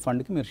బ్లూ చిప్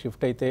ఫండ్కి మీరు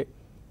షిఫ్ట్ అయితే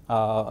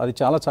అది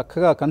చాలా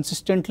చక్కగా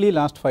కన్సిస్టెంట్లీ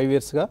లాస్ట్ 5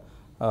 yearsగా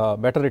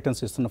బెటర్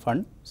రిటర్న్స్ ఇస్తున్న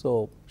fund. So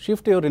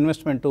shift your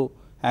investment to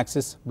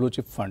axis blue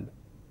chip fund.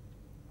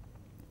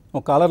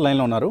 ఒక కాలర్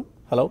లైన్లో ఉన్నారు.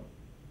 హలో.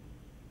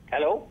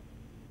 హలో.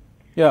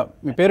 యా,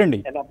 మీ పేరండి?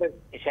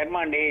 శర్మ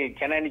అండి,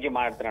 చెన్నై నుంచి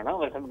మాట్లాడుతున్నాను.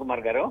 వసంత్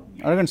కుమార్ గారు,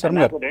 అడగండి శర్మ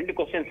గారు. 2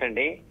 questions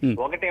అండి.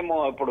 ఒకటేమో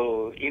ఇప్పుడు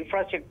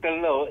ఇన్ఫ్రాస్ట్రక్చర్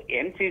లో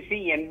ఎన్సిసి,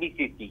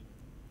 ఎన్బిసిసి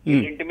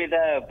ఇంటి మీద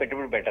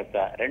పెట్టుబడి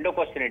పెట్టచ్చా? రెండో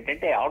క్వశ్చన్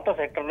ఏంటంటే ఆటో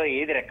సెక్టర్ లో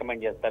ఏది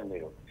రికమెండ్ చేస్తారు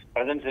మీరు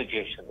ప్రజెంట్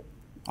సిచ్యుయేషన్?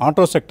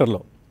 ఆటో సెక్టర్లో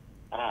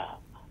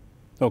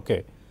ఓకే,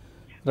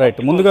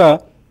 రైట్. ముందుగా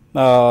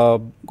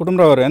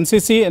కుటుంబరావు గారు,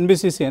 ఎన్సిసి,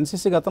 ఎన్బిసిసి.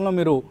 ఎన్సిసి గతంలో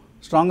మీరు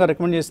స్ట్రాంగ్గా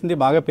రికమెండ్ చేసింది,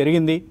 బాగా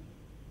పెరిగింది.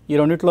 ఈ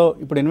రెండిట్లో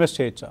ఇప్పుడు ఇన్వెస్ట్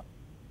చేయొచ్చా?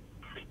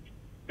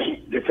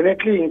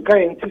 డెఫినెట్లీ ఇంకా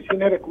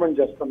ఎన్సీసీనే రికమెండ్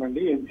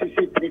చేస్తామండి.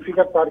 ఎన్సీసీ 3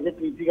 figure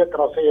టార్గెట్ ఈజీగా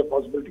క్రాస్ అయ్యే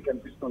పాసిబిలిటీ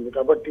కనిపిస్తుంది.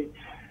 కాబట్టి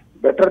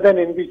బెటర్ దాన్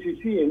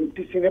ఎన్బిసిసి,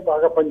 ఎన్టీసీనే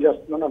బాగా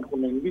పనిచేస్తుందని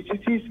అనుకున్నాను.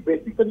 NBCC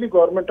basically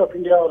government of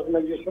India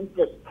organisation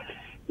plus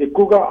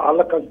ఎక్కువగా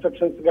వాళ్ళ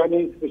కన్స్ట్రక్షన్స్ కానీ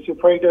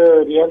స్పెసిఫైడ్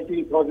రియాలిటీ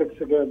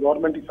ప్రాజెక్ట్స్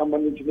గవర్నమెంట్ కి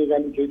సంబంధించినవి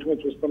కానీ చేయటమే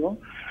చూస్తున్నాం.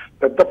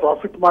 పెద్ద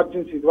ప్రాఫిట్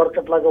మార్జిన్స్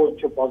ఇదివరకట్లాగా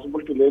వచ్చే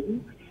పాసిబిలిటీ లేదు.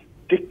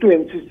 స్టిక్ టు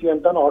ఎన్సీసీ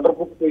అంటాను. ఆర్డర్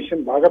బుక్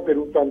పొజిషన్ బాగా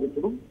పెరుగుతుంది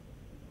ఇప్పుడు.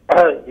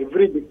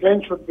 Every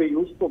decline should be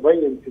use to buy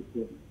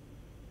NCC.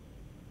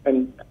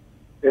 And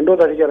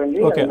రెండోది అడిగారండి,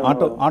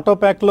 ఆటో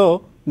ప్యాక్ లో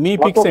మీ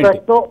పిక్స్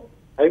ఏంటి?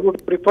 I would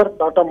prefer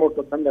Tata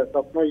Motors and as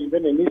of now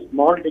even any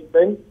small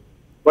decline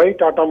by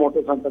Tata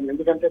Motors అంటాను.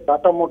 ఎందుకంటే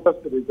Tata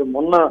Motors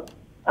మొన్న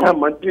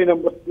మంత్లీ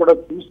నెంబర్స్ కూడా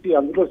చూసి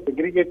అందులో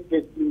సెగ్రిగేట్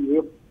చేసి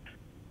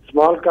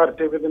స్మాల్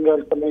కార్స్ ఏ విధంగా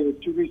వెళ్తున్నాయి,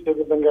 ఎస్యూవీస్ ఏ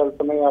విధంగా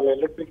వెళ్తున్నాయి, వాళ్ళ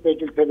ఎలక్ట్రిక్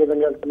వెహికల్స్ ఏ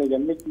విధంగా వెళ్తున్నాయి,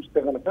 ఇవన్నీ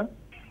చూస్తే కనుక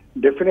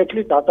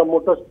definitely Tata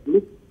Motors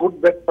good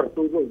bet for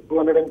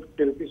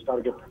 250 rupees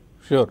target.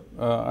 Sure.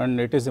 And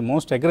it is the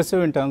most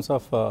aggressive in terms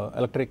of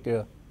electric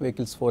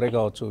vehicles 4A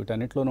కావచ్చు,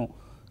 వీటన్నిటిలోనూ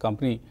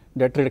కంపెనీ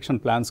డెట్ రిడక్షన్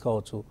ప్లాన్స్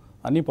కావచ్చు,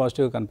 అన్నీ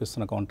పాజిటివ్గా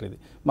కనిపిస్తున్న కౌంటర్ ఇది.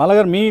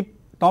 మాలగారు, మీ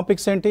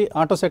టాపిక్స్ ఏంటి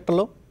ఆటో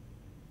సెక్టర్లో?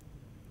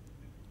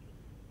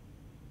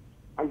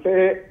 అంటే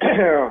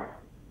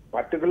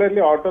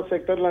పర్టికులర్లీ ఆటో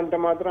సెక్టర్ లో అంటే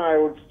మాత్రం I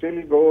would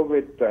still go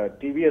with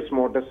TVS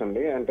Motors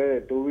అండి. అంటే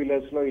 2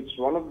 వీలర్స్ లో it's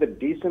one of the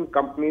decent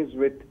companies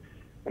with,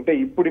 అంటే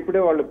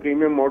ఇప్పుడిప్పుడే వాళ్ళు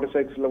ప్రీమియం మోటార్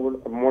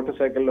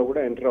సైకిల్ లో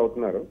కూడా ఎంటర్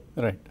అవుతున్నారు.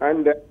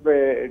 And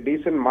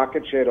decent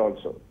market share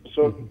also.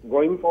 So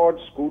going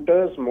forward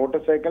scooters,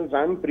 motor cycles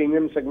and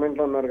premium segment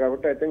లో ఉన్నారు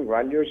కాబట్టి ఐ థింక్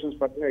వాల్యుయేషన్స్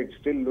పరంగా it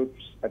still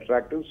looks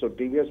attractive. So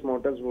TVS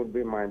Motors would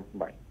be my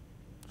by.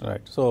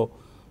 Right. So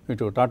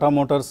ఇటు Tata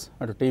Motors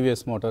అటు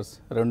TVS Motors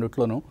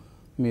రెండిట్లోనూ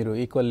మీరు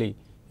equally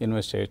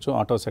invest చేయొచ్చు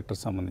auto sector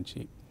సంబంధించి.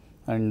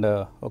 అండ్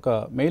ఒక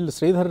మెయిల్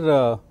శ్రీధర్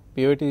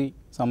పిఓటి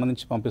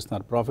సంబంధించి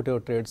పంపిస్తున్నారు. ప్రాఫిట్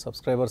ఓవర్ ట్రేడ్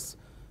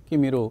సబ్స్క్రైబర్స్కి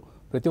మీరు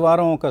ప్రతి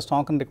వారం ఒక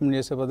స్టాక్ని రికమెండ్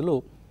చేసే బదులు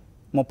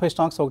 30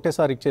 స్టాక్స్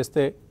ఒకటేసారి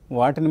ఇచ్చేస్తే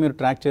వాటిని మీరు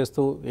ట్రాక్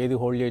చేస్తూ ఏది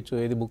హోల్డ్ చేయొచ్చు,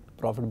 ఏది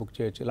ప్రాఫిట్ బుక్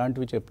చేయొచ్చు,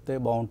 ఇలాంటివి చెప్తే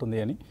బాగుంటుంది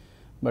అని.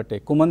 బట్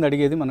ఎక్కువ మంది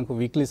అడిగేది మనకు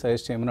వీక్లీ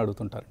సజెస్ట్ చేయమని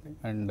అడుగుతుంటారండి.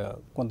 అండ్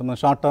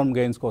కొంతమంది షార్ట్ టర్మ్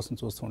గెయిన్స్ కోసం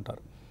చూస్తూ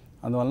ఉంటారు.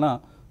 అందువలన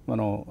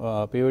మనం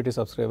పిఓటి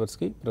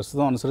సబ్స్క్రైబర్స్కి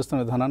ప్రస్తుతం అనుసరిస్తున్న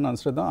విధానాన్ని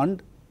అనుసరిద్దాం. అండ్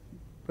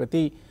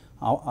ప్రతి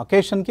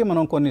అకేషన్కి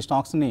మనం కొన్ని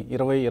స్టాక్స్ని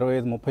 20,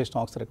 25, 30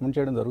 స్టాక్స్ రికమెండ్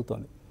చేయడం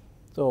జరుగుతుంది.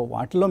 సో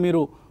వాటిలో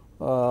మీరు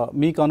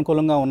మీకు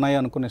అనుకూలంగా ఉన్నాయి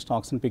అనుకునే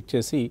స్టాక్స్ని పిక్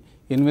చేసి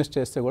ఇన్వెస్ట్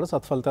చేస్తే కూడా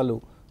సత్ఫలితాలు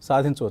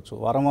సాధించవచ్చు.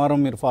 వారం వారం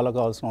మీరు ఫాలో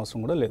కావాల్సిన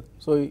అవసరం కూడా లేదు.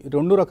 సో ఈ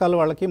 2 రకాల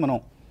వాళ్ళకి మనం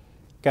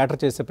క్యాటర్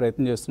చేసే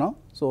ప్రయత్నం చేస్తున్నాం.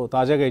 సో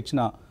తాజాగా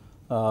ఇచ్చిన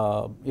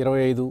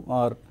 25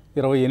 ఆర్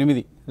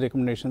 28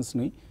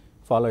 రికమెండేషన్స్ని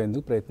ఫాలో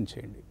అయ్యేందుకు ప్రయత్నం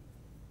చేయండి.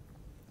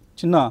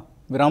 చిన్న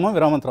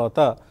విరామం తర్వాత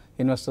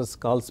ఇన్వెస్టర్స్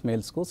కాల్స్,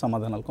 మెయిల్స్కు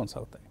సమాధానాలు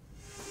కొనసాగుతాయి.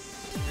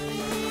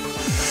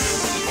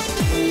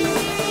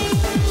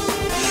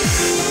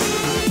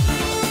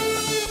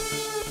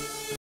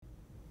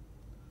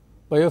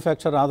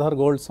 బయోఫ్యాక్చర్ ఆధార్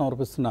గోల్డ్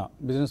సమర్పిస్తున్న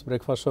బిజినెస్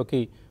బ్రేక్ఫాస్ట్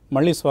షోకి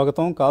మళ్ళీ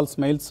స్వాగతం. కాల్స్,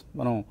 మెయిల్స్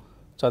మనం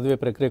చదివే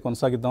ప్రక్రియ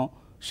కొనసాగిద్దాం.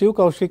 శివ్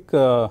కౌశిక్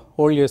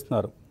హోల్డ్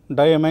చేస్తున్నారు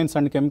డైఅమైన్స్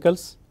and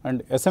chemicals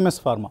and SMS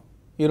pharma.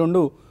 ఈ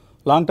 2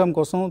 లాంగ్ టర్మ్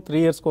కోసం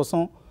 3 years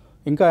కోసం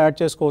ఇంకా యాడ్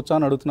చేసుకోవచ్చా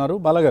అని అడుగుతున్నారు.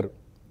 బాలగారు.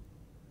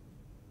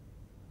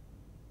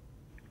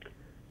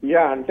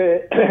 యా, అంటే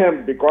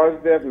because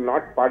they have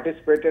not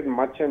participated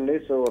much అండి.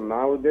 సో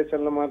నా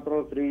ఉద్దేశంలో మాత్రం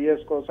 3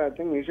 years కోసం I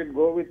think you should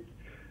go with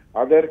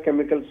other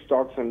chemical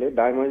stocks అండి.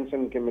 డైమండ్స్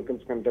అండ్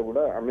కెమికల్స్ కంటే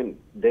కూడా I mean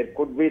there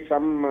could be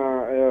some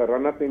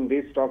run-up in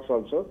these stocks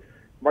also,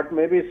 but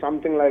maybe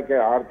something like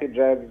Aarti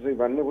drives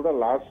ఇవన్నీ కూడా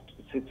లాస్ట్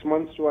 6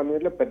 months to 1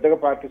 year లో పెద్దగా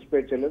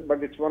participate చేయలేదు.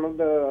 But it's one of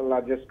the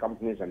largest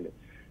companies అండి.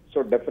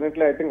 So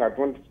definitely I think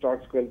అటువంటి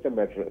స్టాక్స్కి వెళ్తే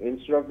better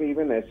instead of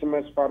even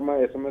SMS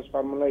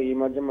ఫార్మాలో ఈ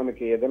మధ్య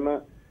మనకి ఏదైనా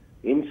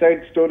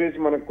ఇన్సైడ్ స్టోరీస్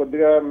మనకు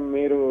కొద్దిగా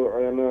మీరు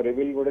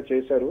రివీల్ కూడా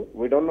చేశారు.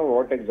 We don't know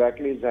what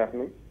exactly is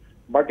happening,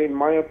 but in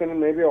my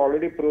opinion maybe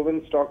already proven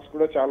stocks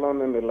కూడా చాలా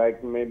ఉన్నాయండి. Like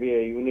maybe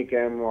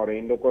యూనికామ్ are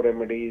Indoco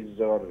remedies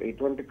are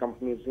ఇటువంటి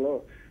కంపెనీస్ లో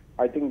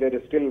I think there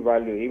is still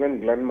value. Even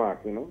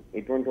Glenmark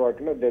ఇటువంటి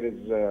వాటిలో there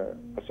is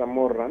some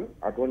more run.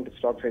 అటువంటి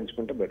stocks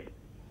ఎంచుకుంటే better.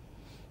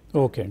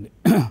 Okay అండి.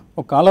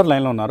 ఒక కాలర్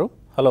లైన్లో ఉన్నారు.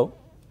 Hello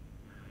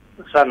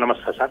sir.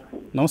 నమస్తే సార్.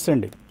 నమస్తే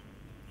అండి.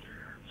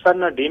 సార్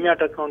నా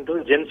డీమ్యాట్ అకౌంట్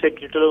జెన్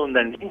సెక్యూరిటీలో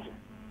ఉందండి.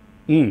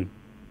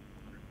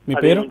 మీ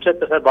పేరు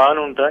ఉంచేస్తా సార్,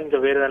 బాగానే ఉంటా. ఇంకా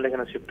వేరే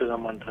దాంట్లో షిఫ్ట్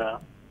కమ్మంటారా?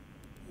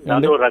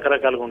 దాంట్లో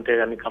రకరకాలుగా ఉంటాయి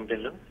కానీ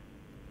కంపెనీలు.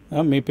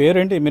 మీ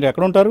పేరేంటి? మీరు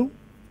ఎక్కడ ఉంటారు?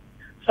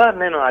 సార్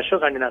నేను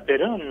అశోక్ అండి. నా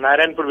పేరు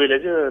Narayanpur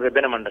village,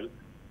 Rebbena mandal.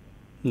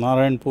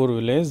 Narayanpur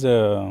village,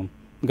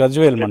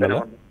 Gajwel mandal.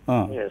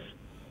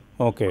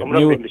 Okay.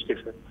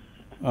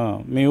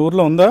 మీ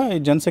ఊర్లో ఉందా ఈ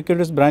జన్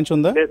సెక్యూరిటీస్ బ్రాంచ్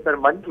ఉందా? సార్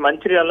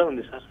మంచిర్యాలలో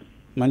ఉంది సార్.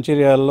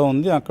 మంచిర్యాలలో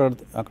ఉంది.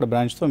 అక్కడ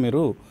బ్రాంచ్తో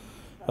మీరు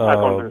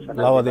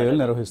లావాదేవీలు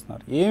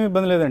నిర్వహిస్తున్నారు. ఏమి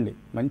ఇబ్బంది లేదండి.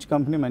 మంచి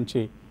కంపెనీ,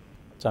 మంచి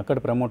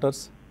చక్కటి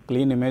ప్రమోటర్స్,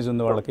 క్లీన్ ఇమేజ్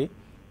ఉంది వాళ్ళకి.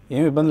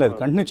 ఏమి ఇబ్బంది లేదు,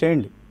 కంటిన్యూ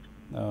చేయండి.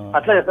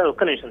 అట్లాగే సార్.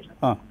 ఒక్క నిమిషం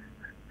సార్.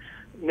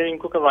 నేను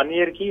ఇంకొక 1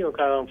 yearకి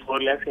ఒక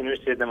 4 lakhs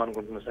ఇన్వెస్ట్ చేద్దాం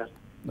అనుకుంటున్నాను సార్.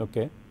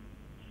 ఓకే.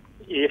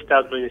 ఏ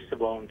స్టాక్ లో చేస్తే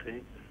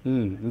బాగుంటుంది?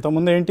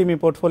 ఇంతకుముందు ఏంటి మీ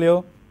పోర్ట్ఫోలియో?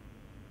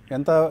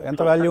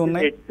 ఎంత వాల్యూ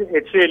ఉన్నాయి?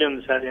 హెచ్సిఎల్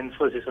ఉంది సార్,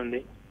 ఇన్ఫోసిస్ ఉంది.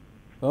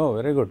 ఓ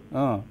వెరీ గుడ్.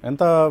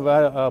 ఎంత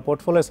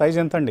పోర్ట్ఫోలియో సైజ్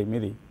ఎంత అండి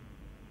మీది?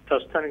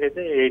 ప్రస్తుతానికి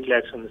అయితే 8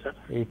 lakhs ఉంది సార్.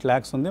 8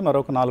 lakhs ఉంది.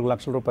 మరొక 4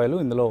 లక్షల రూపాయలు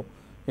ఇందులో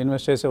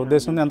ఇన్వెస్ట్ చేసే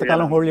ఉద్దేశం ఉంది.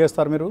 ఎంతకాలం హోల్డ్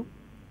చేస్తారు మీరు?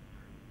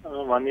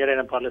 1 year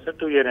అయినా పర్లేదు సార్,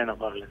 2 year అయినా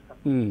పర్లేదు సార్.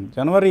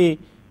 జనవరి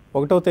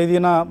 1వ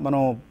తేదీన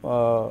మనం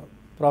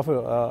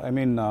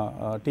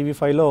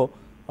TV5లో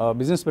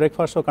బిజినెస్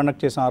బ్రేక్ఫాస్ట్ షో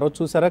కండక్ట్ చేసాం. ఆ రోజు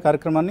చూసారా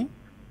కార్యక్రమాన్ని?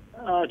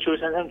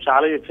 చూసాను సార్.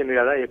 చాలా చెప్పింది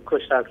కదా, ఎక్కువ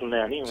స్టాక్స్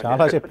ఉన్నాయని.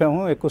 చాలా చెప్పాము,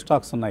 ఎక్కువ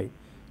స్టాక్స్ ఉన్నాయి.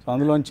 సో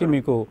అందులోంచి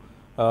మీకు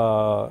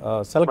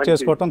సెలెక్ట్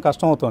చేసుకోవటం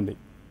కష్టం అవుతుంది.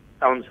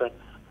 అవును సార్.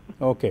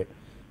 ఓకే.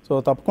 సో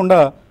తప్పకుండా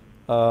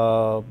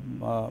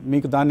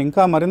మీకు దాన్ని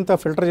ఇంకా మరింత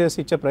ఫిల్టర్ చేసి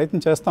ఇచ్చే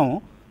ప్రయత్నం చేస్తాము.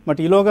 బట్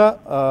ఈలోగా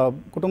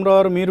కుటుంబరావు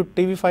గారు, మీరు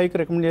TV5కి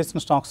రికమెండ్ చేసిన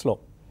స్టాక్స్లో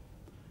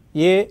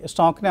ఏ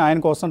స్టాక్ని ఆయన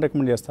కోసం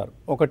రికమెండ్ చేస్తారు?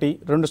 1,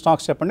 2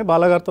 స్టాక్స్ చెప్పండి.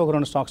 బాలాగారితో ఒక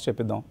 2 స్టాక్స్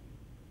చెప్పిద్దాం.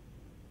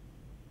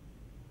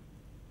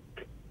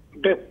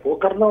 అంటే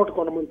పోకర్నా ఒకటి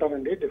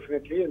కొనమంటానండి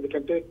డెఫినెట్లీ.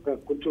 ఎందుకంటే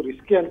కొంచెం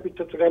రిస్కీ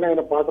అనిపించచ్చు కానీ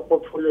ఆయన పాత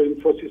పోర్ట్ఫోలియో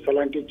ఇన్ఫోసిస్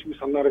అలాంటివి చూసి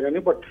అన్నారు కానీ,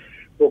 but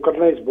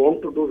Pokarna is bound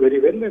to do very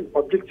well. And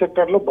public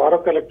sector లో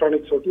భారత్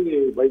ఎలక్ట్రానిక్స్ ఒకటి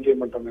by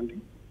చేయమంటానండి.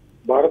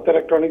 Bharat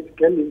electronics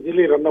can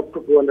easily run up to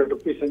 200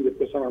 rupees అని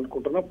చెప్పేసి అని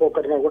అనుకుంటున్నా.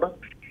 పోకర్నా కూడా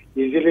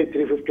ఈజీలీ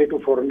 350 to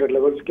 400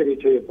 లెవెల్స్ కి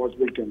రీచ్ అయ్యే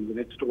పాసిబిలిటీ ఉంది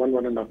నెక్స్ట్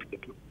 1.5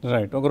 ఇయర్స్.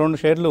 రైట్, ఒక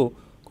 2 షేర్లు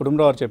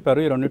కుటుంబంలో వారు చెప్పారు,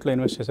 ఈ రెండింటిలో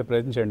ఇన్వెస్ట్ చేసే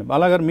ప్రయత్నం చేయండి.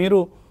 బాలాగారు మీరు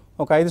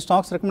ఒక 5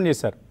 స్టాక్స్ రికమెండ్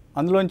చేశారు,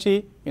 అందులోంచి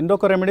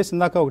ఇండోకో రెమెడీస్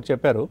ఇందాక ఒకటి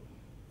చెప్పారు,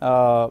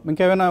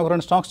 ఇంకేమైనా ఒక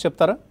 2 స్టాక్స్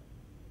చెప్తారా?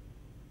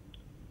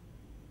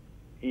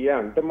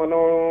 అంటే మనం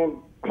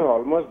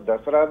ఆల్మోస్ట్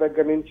దసరా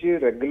దగ్గర నుంచి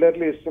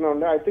రెగ్యులర్లీ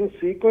ఇస్తున్నాం. I think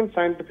sequence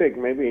scientific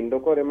maybe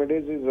Indoco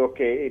remedies is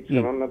okay, it's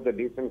one of the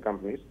decent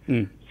companies.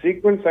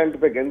 Sequence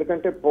scientific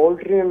ఎందుకంటే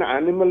పౌల్ట్రీ అండ్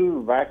యానిమల్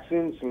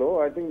వ్యాక్సిన్స్ లో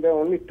I think they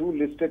only 2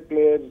 listed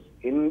players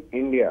in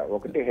India.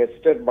 ఒకటి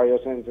హెస్టర్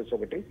biosciences,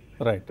 ఒకటి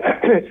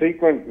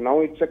sequent. Now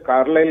it's a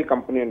Carlyle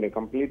company అండి,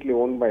 completely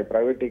own by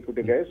private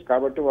equity guys.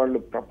 కాబట్టి వాళ్ళు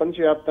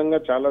ప్రపంచవ్యాప్తంగా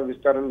చాలా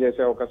విస్తరణ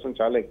చేసే అవకాశం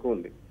చాలా ఎక్కువ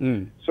ఉంది.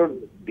 సో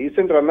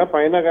డీసెంట్ రన్అప్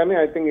అయినా కానీ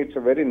I think it's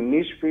very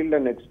niche field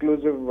and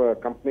exclusive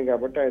company.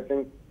 కాబట్టి I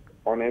think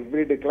on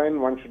every decline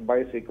one should buy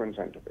sequence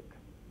scientific.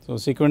 So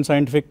sequence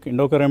scientific,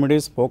 Indoco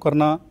remedies,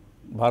 Pokarna,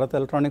 Bharat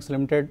electronics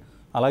limited,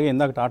 అలాగే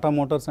ఇందాక Tata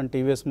Motors and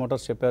TVS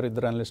Motors చెప్పారు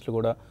ఇద్దరు అనలిస్టులు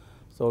కూడా.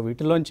 So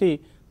వీటిలోంచి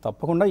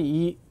తప్పకుండా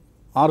ఈ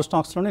 6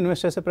 స్టాక్స్లోనే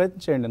ఇన్వెస్ట్ చేసే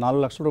ప్రయత్నం చేయండి. 4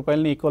 లక్షల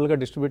రూపాయలని ఈక్వల్గా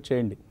డిస్ట్రిబ్యూట్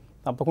చేయండి,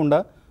 తప్పకుండా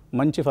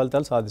మంచి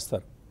ఫలితాలు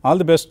సాధిస్తారు. All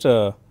the best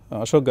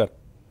Ashok garu.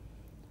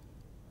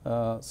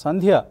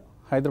 సంధ్య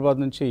హైదరాబాద్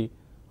నుంచి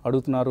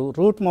అడుగుతున్నారు,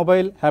 రూట్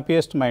మొబైల్,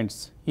 హ్యాపీయెస్ట్ మైండ్స్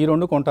ఈ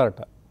 2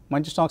 కొంటారట,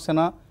 మంచి స్టాక్స్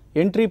అయినా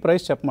ఎంట్రీ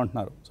ప్రైస్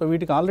చెప్పమంటున్నారు. సో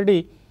వీటికి ఆల్రెడీ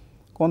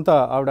కొంత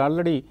ఆవిడ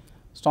ఆల్రెడీ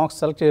స్టాక్స్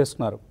సెలెక్ట్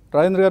చేసుకున్నారు.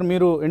 రాజేంద్ర గారు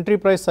మీరు ఎంట్రీ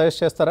ప్రైస్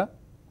సజెస్ట్ చేస్తారా?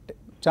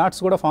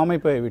 చార్ట్స్ కూడా ఫామ్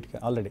అయిపోయాయి వీటికి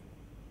already.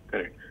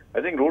 Correct.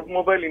 I think route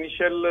mobile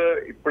initial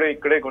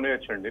ఇక్కడే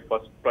కొనేయచ్చండి.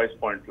 ఫస్ట్ ప్రైస్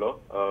పాయింట్ లో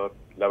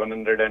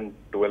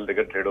 1112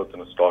 దగ్గర ట్రేడ్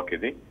అవుతున్న స్టాక్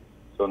ఇది.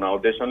 సో నా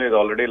ఉద్దేశంలో ఇది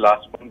ఆల్రెడీ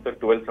లాస్ట్ మంత్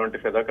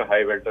 1275 దాకా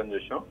హై వెళ్ళటం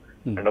చూసాం.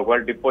 అండ్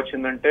ఒకవేళ డిప్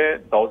వచ్చిందంటే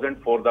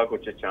 1004 దాకా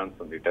వచ్చే ఛాన్స్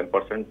ఉంది.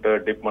 10%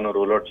 డిప్ మనం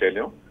రూల్ అవుట్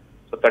చేయలేం.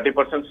 సో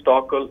 30%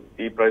 స్టాక్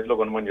ఈ ప్రైస్ లో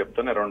కొనమని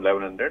చెప్తాను, అరౌండ్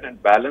 1100, అండ్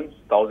బ్యాలెన్స్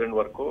 1000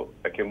 వరకు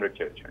అక్యుములేట్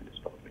చేయొచ్చండి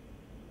స్టాక్ ని.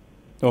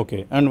 Okay,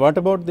 and what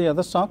about the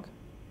other stock,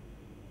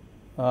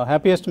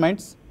 happiest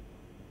minds?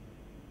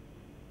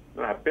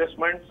 Happiest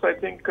minds I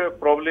think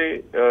probably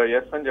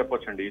yes అని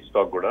చెప్పొచ్చండి. ఈ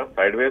స్టాక్ కూడా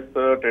సైడ్ వేస్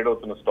ట్రేడ్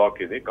అవుతున్న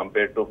స్టాక్ ఇది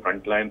compare to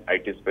front line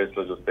IT space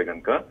లో చూస్తే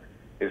కనుక.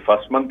 ఇది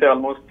first month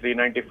almost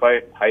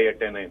 395 high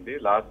attain అయింది.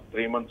 లాస్ట్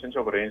 3 months నుంచి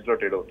ఒక రేంజ్ లో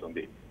ట్రేడ్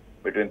అవుతుంది,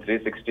 బిట్వీన్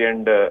 360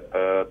 and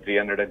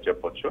 300 అని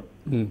చెప్పొచ్చు.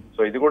 సో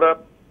ఇది కూడా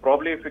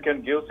probably if you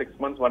can give 6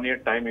 months 1 year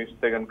time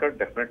ఇస్తే కనుక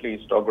డెఫినెట్లీ ఈ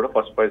స్టాక్ కూడా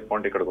ఫస్ట్ ప్రైస్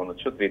పాయింట్ ఇక్కడ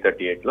కొనొచ్చు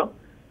 338 లో,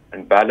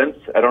 and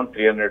balance around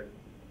 300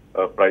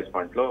 price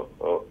point లో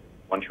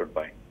వన్ షుడ్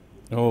బై.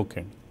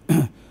 ఓకే,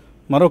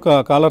 మరొక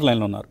కాలర్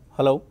లైన్లో ఉన్నారు.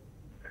 హలో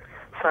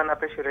సార్, నా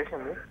పేరు సురేష్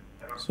అండి.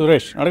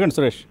 సురేష్, అడగండి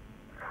సురేష్.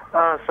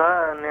 సార్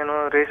నేను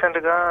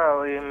రీసెంట్గా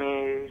మీ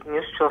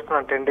న్యూస్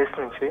చూస్తున్నాను 10 days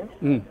నుంచి.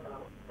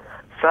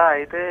 సార్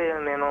అయితే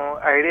నేను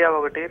ఐడియా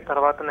ఒకటి,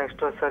 తర్వాత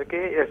నెక్స్ట్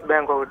వచ్చేసరికి ఎస్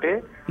బ్యాంక్ ఒకటి,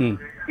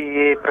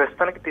 ఈ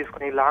ప్రస్తుతానికి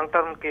తీసుకుని లాంగ్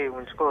టర్మ్ కి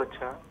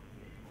ఉంచుకోవచ్చా?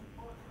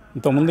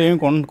 ఇంతకుముందు ఏమి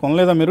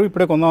కొనలేదా మీరు?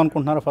 ఇప్పుడే కొందాం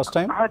అనుకుంటున్నారా ఫస్ట్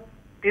టైం?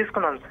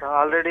 తీసుకున్నాను సార్,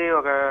 ఆల్రెడీ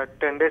ఒక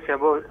 10 days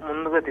అబౌవ్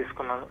ముందుగా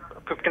తీసుకున్నాను.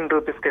 15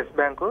 రూపీస్కి ఎస్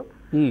బ్యాంకు,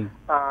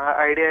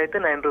 ఐడియా అయితే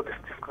 9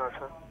 రూపీస్ తీసుకున్నాను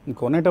సార్.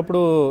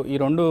 కొనేటప్పుడు ఈ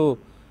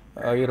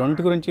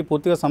రెండింటి గురించి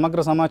పూర్తిగా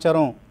సమగ్ర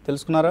సమాచారం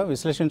తెలుసుకున్నారా,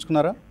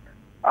 విశ్లేషించుకున్నారా?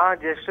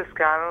 జస్ట్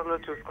స్కానర్ లో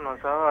చూసుకున్నాం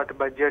సార్, వాటి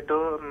బడ్జెట్,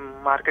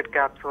 మార్కెట్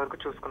క్యాప్స్ వరకు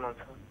చూసుకున్నాం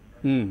సార్.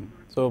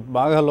 సో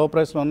బాగా లో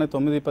ప్రైస్ లో ఉన్నాయి,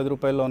 9-10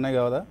 రూపాయల్లో ఉన్నాయి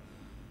కదా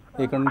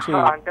ఇక్కడ నుంచి.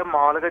 అంటే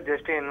మామూలుగా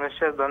జస్ట్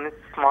ఇన్వెస్ట్ చేద్దాం,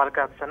 స్మాల్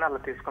క్యాప్స్ అని అలా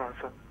తీసుకున్నాం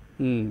సార్.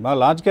 బాగా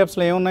లార్జ్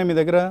క్యాప్స్లో ఏమున్నాయి మీ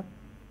దగ్గర?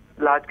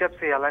 లార్జ్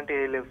క్యాప్స్ అలాంటివి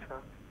ఏం లేవు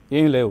సార్.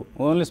 ఏమి లేవు,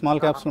 ఓన్లీ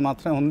స్మాల్ క్యాప్స్లో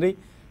మాత్రమే ఉంది.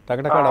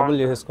 టకటకా డబ్బులు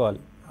చేసేసుకోవాలి.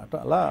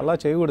 అలా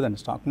చేయకూడదండి.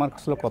 స్టాక్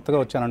మార్కెట్స్లో కొత్తగా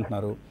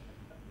వచ్చానంటున్నారు,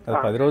 అది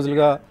 10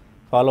 రోజులుగా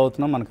ఫాలో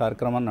అవుతున్నాం మన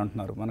కార్యక్రమాన్ని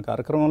అంటున్నారు. మన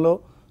కార్యక్రమంలో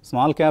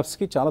స్మాల్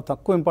క్యాప్స్కి చాలా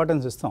తక్కువ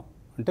ఇంపార్టెన్స్ ఇస్తాం.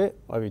 అంటే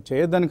అవి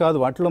చేయొద్దని కాదు,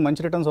 వాటిలో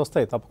మంచి రిటర్న్స్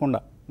వస్తాయి తప్పకుండా,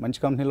 మంచి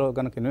కంపెనీలో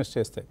కనుక ఇన్వెస్ట్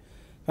చేస్తే.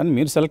 కానీ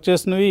మీరు సెలెక్ట్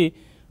చేసినవి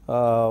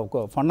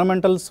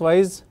ఫండమెంటల్స్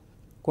వైజ్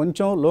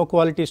కొంచెం లో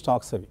క్వాలిటీ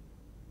స్టాక్స్ అవి.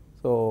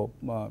 సో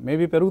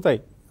మేబీ పెరుగుతాయి,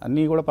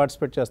 అన్నీ కూడా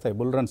పార్టిసిపేట్ చేస్తాయి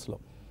బుల్ రన్స్లో.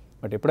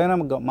 బట్ ఎప్పుడైనా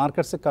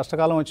మార్కెట్స్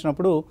కష్టకాలం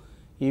వచ్చినప్పుడు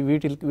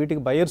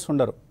వీటికి బయర్స్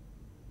ఉండరు.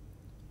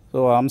 సో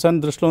ఆ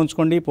అంశాన్ని దృష్టిలో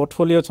ఉంచుకోండి,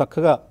 పోర్ట్ఫోలియో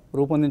చక్కగా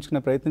రూపొందించుకునే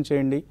ప్రయత్నం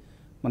చేయండి.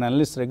 మన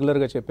అనలిస్ట్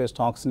రెగ్యులర్గా చెప్పే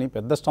స్టాక్స్ని,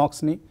 పెద్ద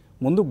స్టాక్స్ని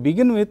ముందు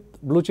బిగిన్ విత్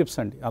బ్లూ చిప్స్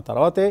అండి, ఆ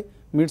తర్వాతే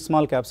మిడ్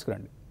స్మాల్ క్యాప్స్కి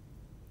రండి.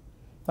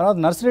 తర్వాత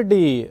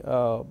నర్సిరెడ్డి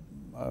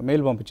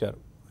మెయిల్ పంపించారు,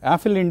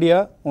 యాపిల్ ఇండియా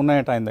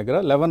ఉన్నాయట ఆయన దగ్గర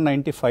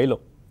 1195లో,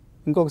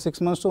 ఇంకొక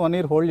 6 months to 1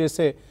 year హోల్డ్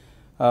చేసే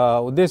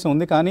ఉద్దేశం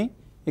ఉంది, కానీ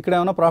ఇక్కడ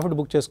ఏమైనా ప్రాఫిట్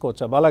బుక్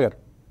చేసుకోవచ్చా బాలాగారు?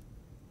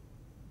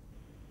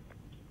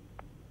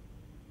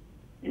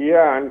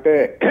 యా అంటే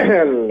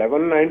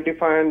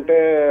 1195 అంటే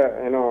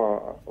you know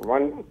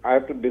one I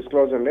have to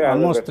disclose అండి.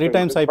 ఆల్మోస్ట్ 3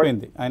 times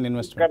అయిపోయింది ఆయన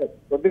ఇన్వెస్ట్మెంట్.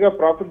 కొద్దిగా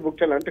ప్రాఫిట్ బుక్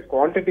చేయాలి అంటే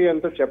క్వాంటిటీ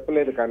ఎంతో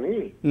చెప్పలేదు కానీ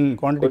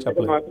క్వాంటిటీ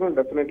చెప్పలేదు మాత్రం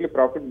డెఫినెట్లీ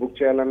ప్రాఫిట్ బుక్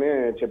చేయాలని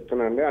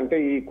చెప్తున్నాండి. అంటే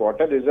ఈ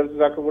క్వార్టర్ రిజల్ట్స్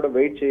దాకా కూడా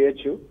వెయిట్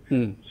చేయొచ్చు.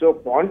 సో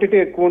క్వాంటిటీ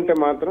ఎక్కువ ఉంటే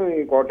మాత్రం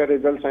ఈ క్వార్టర్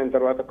రిజల్ట్స్ అయిన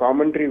తర్వాత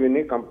కామెంటరీ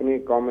విని company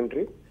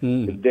commentary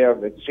they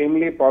are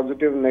extremely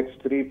positive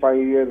next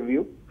 3-5 year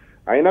view.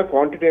 అయినా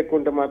క్వాంటిటీ ఎక్కువ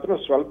ఉంటే మాత్రం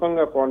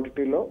స్వల్పంగా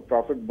క్వాంటిటీలో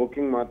ప్రాఫిట్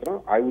బుకింగ్ మాత్రం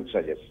ఐ వుడ్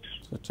సజెస్ట్.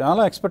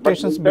 చాలా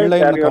ఎక్స్పెక్టేషన్స్ బిల్డ్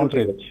అయిన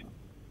కౌంటరీ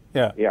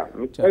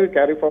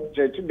క్యారీ ఫార్వర్డ్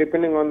చేయొచ్చు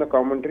depending on the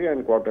commentary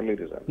and quarterly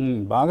result.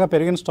 బాగా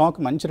పెరిగిన స్టాక్,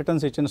 మంచి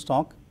రిటర్న్స్ ఇచ్చిన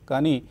స్టాక్,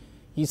 కానీ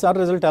ఈసారి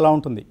రిజల్ట్ ఎలా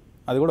ఉంటుంది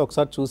అది కూడా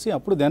ఒకసారి చూసి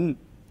అప్పుడు దెన్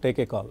టేక్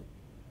ఏ కాల్.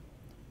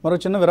 మరో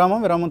చిన్న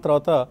విరామం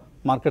తర్వాత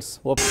మార్కెట్స్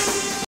ఓపెన్.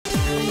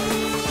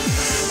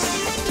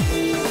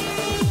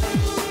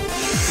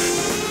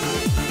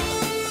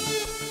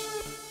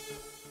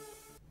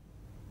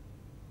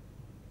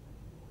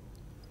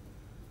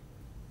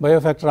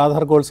 బయోఫ్యాక్టర్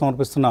ఆధార్ గోల్డ్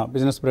సమర్పిస్తున్న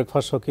బిజినెస్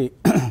బ్రేక్ఫాస్ట్ షోకి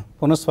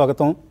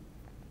పునఃస్వాగతం.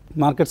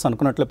 మార్కెట్స్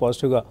అనుకున్నట్లే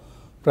పాజిటివ్గా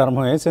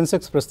ప్రారంభమయ్యాయి.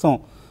 సెన్సెక్స్ ప్రస్తుతం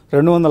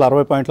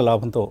 260 పాయింట్ల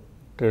లాభంతో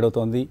ట్రేడ్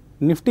అవుతోంది.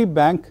 నిఫ్టీ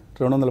బ్యాంక్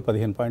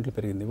 215 పాయింట్లు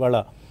పెరిగింది. వాళ్ళ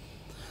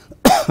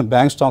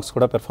బ్యాంక్ స్టాక్స్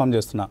కూడా పెర్ఫామ్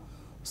చేస్తున్న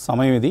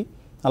సమయం ఇది.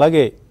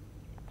 అలాగే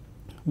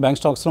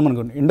బ్యాంక్ స్టాక్స్లో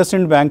మనకు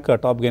ఇండస్ఇండ్ బ్యాంక్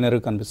టాప్ గెయినర్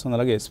కనిపిస్తుంది.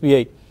 అలాగే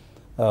ఎస్బీఐ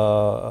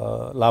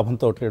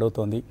లాభంతో ట్రేడ్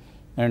అవుతోంది.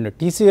 అండ్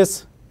టీసీఎస్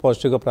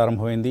పాజిటివ్గా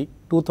ప్రారంభమైంది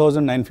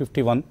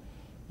 2951.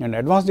 అండ్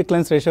అడ్వాన్స్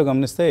డిక్లైన్స్ రేషియో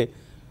గమనిస్తే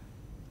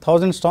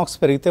 1000 స్టాక్స్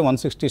పెరిగితే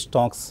 160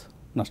 స్టాక్స్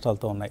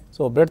నష్టాలతో ఉన్నాయి.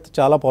 సో బ్రెడ్త్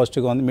చాలా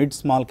పాజిటివ్గా ఉంది. Mid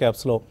small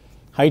క్యాప్స్లో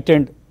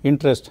heightened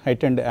interest,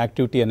 heightened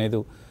activity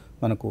అనేది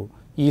మనకు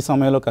ఈ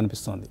సమయంలో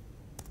కనిపిస్తుంది.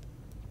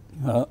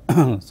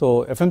 సో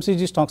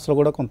ఎఫ్ఎంసీజీ స్టాక్స్లో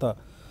కూడా కొంత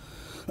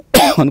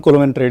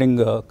అనుకూలమైన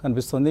ట్రేడింగ్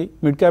కనిపిస్తుంది.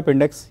 Mid cap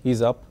index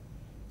is up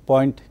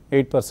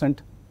 0.8%.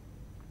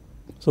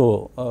 So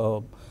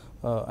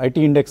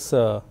IT index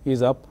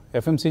is up.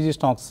 FMCG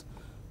stocks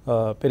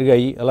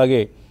పెరిగాయి.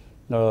 అలాగే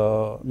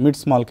మిడ్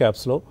స్మాల్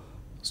క్యాప్స్లో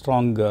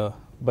స్ట్రాంగ్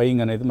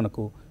బయింగ్ అనేది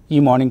మనకు ఈ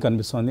మార్నింగ్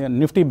కనిపిస్తుంది. And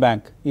Nifty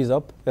bank is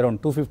up around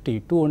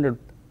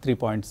 203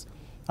 points.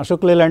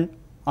 Ashok Leyland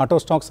auto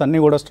stocks అన్నీ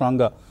కూడా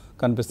స్ట్రాంగ్గా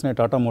కనిపిస్తున్నాయి.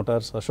 టాటా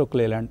మోటార్స్, అశోక్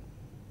లేలాండ్,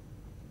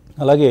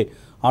 అలాగే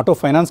auto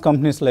finance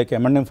companies like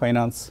M&M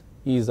finance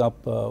is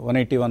up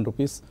 181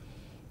 rupees.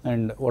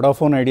 And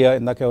Vodafone idea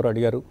ఇందాక ఎవరు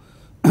అడిగారు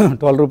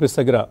 12 రూపీస్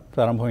దగ్గర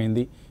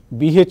ప్రారంభమైంది.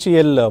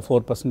 BHEL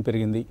 4%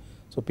 పెరిగింది.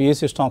 సో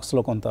పిఎస్సి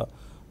స్టాక్స్లో కొంత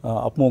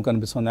అప్ మూవ్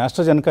కనిపిస్తుంది.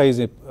 ఆస్ట్రాజెనకా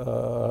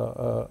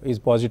ఈజ్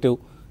పాజిటివ్.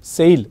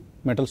 సెయిల్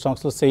మెటల్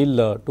స్టాక్స్లో సెయిల్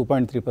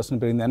 2.3%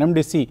 పెరిగింది.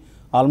 NMDC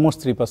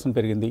ఆల్మోస్ట్ 3%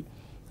 పెరిగింది.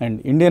 అండ్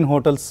ఇండియన్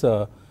హోటల్స్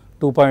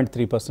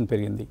 2.3%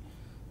 పెరిగింది.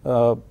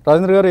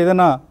 రాజేంద్ర గారు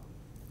ఏదైనా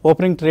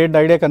ఓపెనింగ్ ట్రేడ్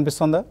ఐడియా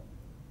కనిపిస్తుందా?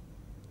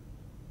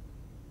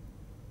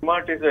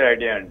 డిమార్ట్ ఈజ్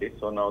ఐడియా అండి.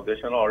 సో నా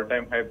ఉద్దేశంలో ఆల్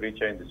టైమ్ హై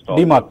బ్రీచ్ అయింది స్టాక్.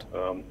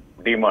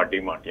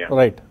 డిమార్ట్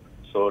రైట్.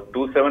 సో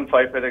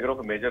 275 దగ్గర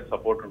ఒక మేజర్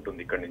సపోర్ట్ ఉంటుంది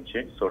ఇక్కడ నుంచి.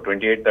 సో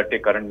 2830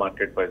 కరెంట్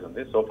మార్కెట్ ప్రైస్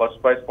ఉంది. సో ఫస్ట్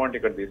ప్రైస్ పాయింట్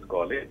ఇక్కడ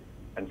తీసుకోవాలి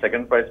and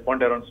second price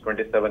point around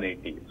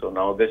 2780. So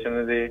నా ఉద్దేశం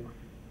ఇది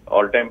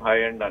all time high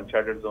and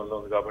Uncharted zone లో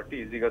ఉంది కాబట్టి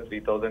ఈజీగా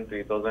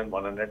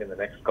 3100 in the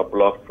next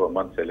couple of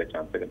months వెళ్ళే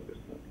ఛాన్స్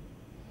కనిపిస్తుంది.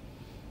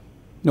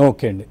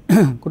 ఓకే అండి.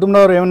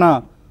 కుటుంబంలో ఏమైనా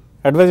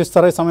అడ్వైజ్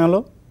ఇస్తారా ఈ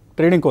సమయంలో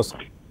ట్రేడింగ్ కోసం?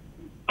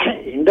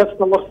 Indus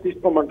towers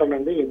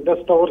తీసుకోమంటానండి.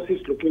 Indus towers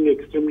is looking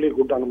extremely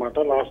good అనమాట.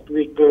 లాస్ట్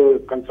వీక్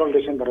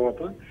కన్సల్టేషన్ తర్వాత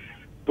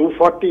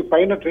 240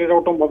 పైన ట్రేడ్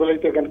అవటం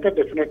మొదలైతే కనుక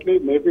డెఫినెట్లీ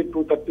మేబీ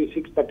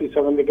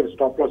 236-37 దగ్గర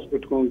స్టాప్ లాస్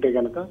పెట్టుకుని ఉంటే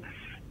కనుక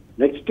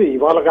నెక్స్ట్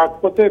ఇవాళ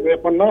కాకపోతే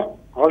రేపన్నా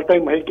ఆల్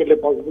టైమ్ హైకి వెళ్ళే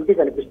పాసిబిలిటీ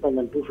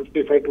కనిపిస్తుంది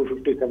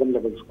 255-257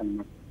 లెవెల్స్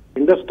కన్నా.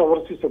 Indus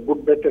towers is a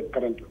good bet at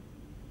current.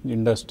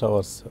 Indus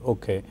towers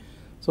okay.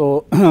 So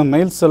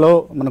మెయిల్స్లో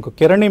మనకు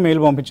కిరణి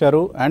మెయిల్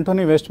పంపించారు.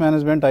 Anthony waste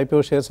management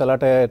IPO shares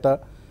allot అయ్యాయట,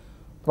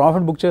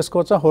 profit book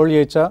చేసుకోవచ్చా, హోల్డ్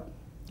చేయొచ్చా,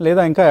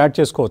 లేదా ఇంకా యాడ్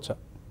చేసుకోవచ్చా?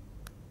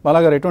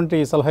 బాలాగారు ఎటువంటి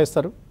సలహా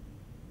ఇస్తారు?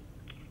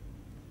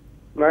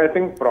 ఐ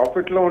థింక్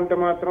ప్రాఫిట్ లో ఉంటే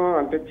మాత్రం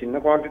అంటే చిన్న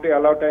క్వాంటిటీ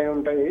అలాట్ అయి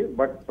ఉంటాయి,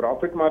 బట్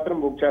ప్రాఫిట్ మాత్రం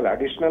బుక్ చేయాలి.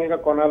 అడిషనల్ గా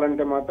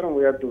కొనాలంటే మాత్రం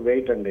వీ హావ్ టు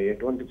వెయిట్ అండి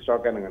ఎటువంటి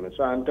స్టాక్ అయినా కానీ.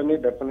 So Anthony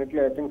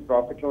definitely I think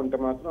profit లో ఉంటే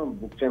మాత్రం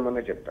బుక్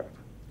చేయమనే చెప్తారు.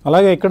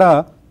 అలాగే ఇక్కడ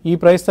ఈ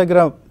ప్రైస్ దగ్గర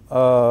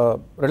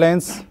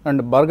Reliance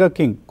and burger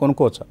king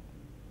కొనుక్కోవచ్చా?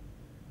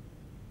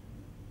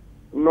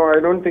 No, I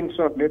don't think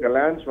so.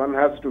 Reliance, one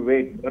has to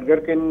wait. Burger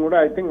King,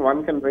 I think one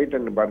can wait,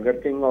 and Burger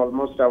King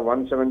almost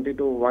 170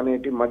 to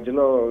 180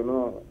 majlo,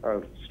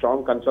 strong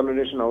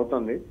consolidation out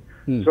on it.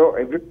 So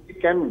everybody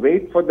can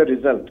wait for the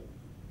result.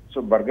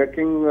 So Burger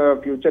King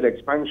future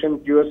expansion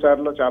QSR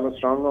lo chala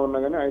strong ga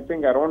unna gani I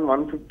think around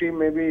 150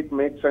 maybe it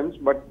makes sense,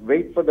 but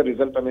wait for the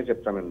result ane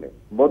cheptanandi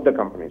both the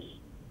companies.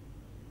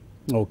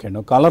 Okay,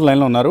 no caller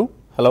line lo unnaru.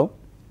 Hello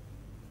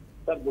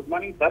sir, good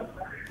morning sir.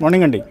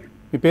 Morning andi,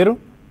 మీ పేరు?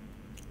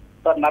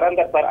 Sir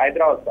Narender sir,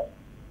 Hyderabad sir.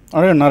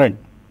 అదే Narayana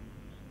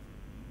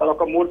sir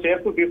ఒక 3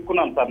 shares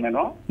తీసుకున్నాను sir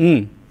నేను.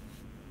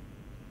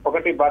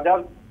 ఒకటి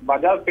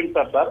Bajaj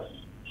ఫిన్సర్ sir.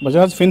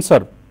 Bajaj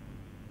ఫిన్సర్,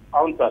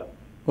 అవును sir.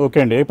 Okay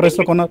అండి. ఏ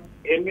ప్రైస్లో కొన్నారు?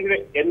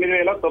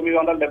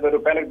 8,970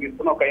 రూపాయలకు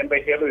తీసుకున్న ఒక 80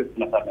 షేర్లు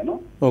తీసుకున్నా సార్ నేను.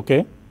 ఓకే.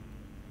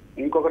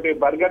 ఇంకొకటి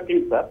బర్గర్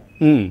కింగ్ సార్,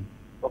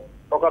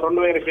 ఒక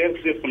 2,000 షేర్స్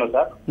తీసుకున్నా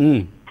సార్.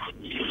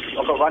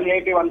 ఒక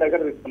 181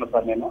 దగ్గర తీసుకున్నా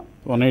సార్ నేను.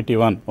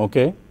 181.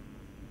 Okay.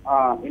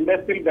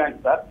 Industrial bank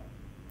sir,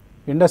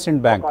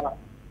 IndusInd bank.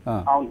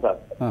 అవును సార్,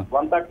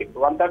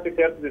 130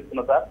 షేర్స్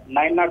తీసుకున్నా సార్.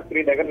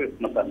 903 దగ్గర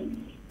తీసుకున్నా సార్.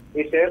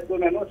 ఈ షేర్స్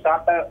నేను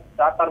షార్ట్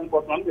టర్మ్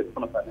కోసం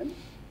తీసుకున్నా సార్ నేను.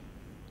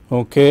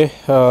 ఓకే.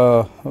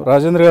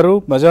 రాజేంద్ర గారు,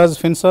 Bajaj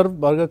Finserv,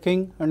 burger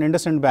king and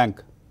IndusInd bank.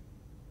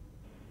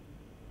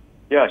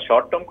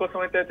 Short term కోసం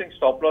అయితే I think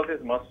stop loss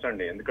is must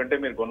అండి. ఎందుకంటే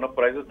మీరు కొన్న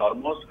ప్రైజెస్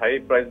ఆల్మోస్ట్ హై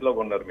ప్రైస్ లో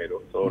కొన్నారు మీరు.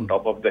 So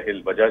top of the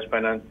hill Bajaj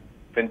finance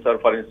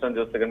Finserv for instance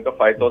చూస్తే కనుక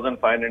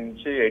 5,500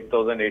 నుంచి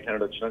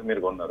 8,800 వచ్చినాక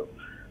మీరు కొన్నారు.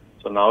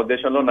 సో నా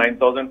ఉద్దేశంలో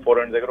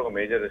 9,400 దగ్గర ఒక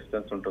మేజర్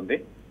రెసిస్టెన్స్ ఉంటుంది.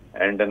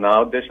 అండ్ నా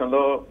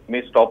ఉద్దేశంలో మీ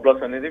స్టాప్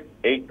లాస్ అనేది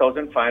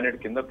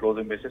 8,500 కింద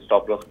క్లోజింగ్ బేసిస్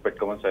స్టాప్ లాస్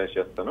పెట్టుకోమని సజెస్ట్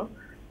చేస్తాను.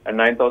 అండ్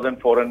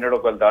 9,400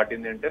 ఒకవేళ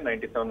దాటింది అంటే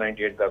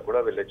 97-98 దాకా కూడా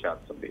వెళ్ళే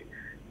ఛాన్స్ ఉంది.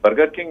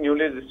 Burger king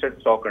newly listed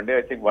stock అండి.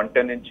 ఐ థింక్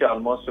 110 నుంచి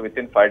almost with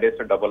in 5 days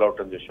double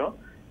out అని చూసాం.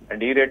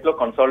 అండ్ ఈ రేట్ లో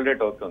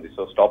కన్సాలిడేట్ అవుతుంది.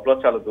 సో స్టాప్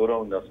లాస్ చాలా దూరం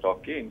ఉంది ఆ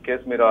స్టాక్ కి. ఇన్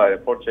కేస్ మీరు ఆ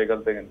ఎఫోర్డ్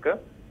చేయగలిగితే కనుక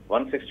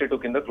 162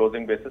 కింద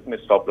క్లోజింగ్ బేసిస్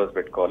మీరు స్టాప్ లాస్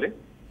పెట్టుకోవాలి.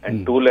 అండ్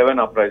 211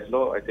 ఆ ప్రైస్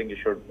లో I think you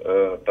should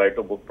try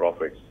to book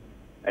profits.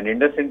 And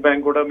IndusInd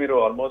bank కూడా మీరు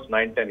ఆల్మోస్ట్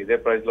 910 ఇదే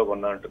ప్రైస్ లో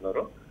కొన్నా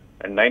అంటున్నారు.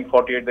 అండ్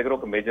 948 దగ్గర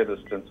ఒక మేజర్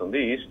రెసిస్టెన్స్ ఉంది.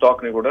 ఈ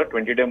స్టాక్ ని కూడా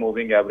 20-day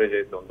మూవింగ్ యావరేజ్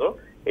అయితే ఉందో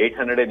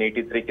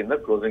 883 కింద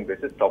క్లోజింగ్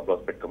బేసిస్ స్టాప్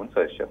లాస్ పెట్టుకోమని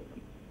సజెస్ట్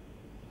చేస్తాను.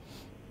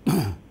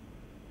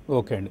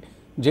 ఓకే అండి.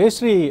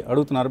 జయశ్రీ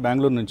అడుగుతున్నారు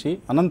బెంగళూరు నుంచి.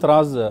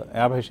 అనంతరాజ్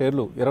 50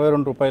 షేర్లు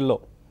 22 రూపాయల్లో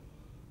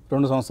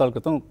 2 సంవత్సరాల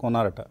క్రితం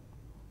కొన్నారట.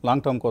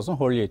 లాంగ్ టర్మ్ కోసం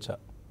హోల్డ్ చేయొచ్చా?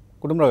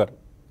 కుటుంబరావు గారు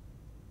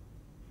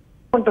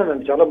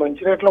అంటారండి, చాలా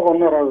మంచి రేట్ లో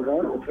కొన్నారు ఆవిడ.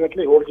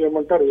 డెఫినెట్లీ హోల్డ్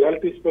చేయమంటారు.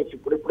 రియాలిటీ స్పేస్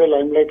ఇప్పుడిప్పుడే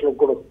లైమ్ లైట్ లో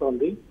కూడా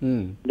వస్తుంది.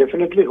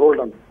 డెఫినెట్లీ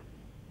హోల్డ్ అంటారు.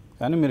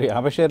 కానీ మీరు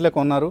 50 షేర్లే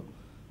కొన్నారు.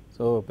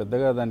 సో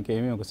పెద్దగా దానికి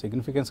ఏమీ ఒక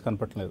సిగ్నిఫికెన్స్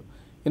కనపట్లేదు.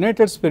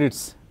 యునైటెడ్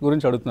స్పిరిట్స్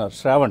గురించి అడుగుతున్నారు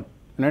Shravan.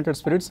 United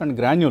spirits and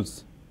granules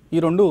ఈ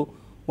రెండు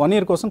 1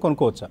 year కోసం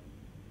కొనుక్కోవచ్చా?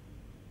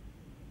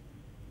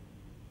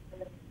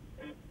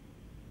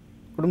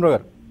 కుటుంబరావు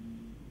గారు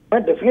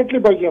డెఫినెట్లీ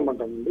బై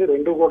చేయమంటామండి.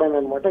 రెండు కూడా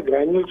అనమాట.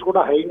 గ్రాన్యూల్స్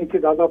కూడా హై నుంచి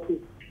దాదాపు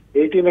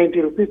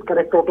 80-90 రూపీస్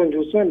కరెక్ట్ అవటం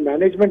చూసాం.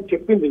 మేనేజ్మెంట్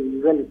చెప్పింది,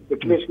 ఈవెన్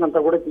స్పెక్యులేషన్ అంతా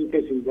కూడా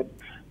తీసేసింది.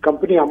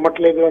 కంపెనీ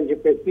అమ్మట్లేదు అని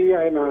చెప్పేసి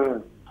ఆయన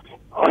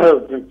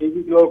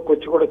టీవీలోకి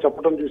వచ్చి కూడా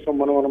చెప్పడం చూసాం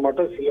మనం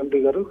అనమాట,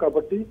 సిఎండి గారు.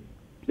 కాబట్టి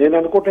నేను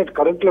అనుకుంటే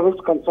కరెంట్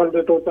లెవెల్స్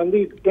కన్సాలిడేట్ అవుతుంది.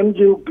 It can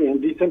give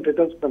decent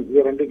returns from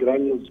here అండి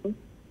గ్రాన్యూల్స్.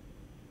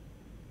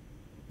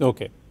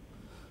 ఓకే.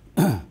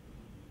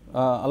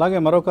 అలాగే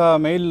మరొక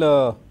మెయిల్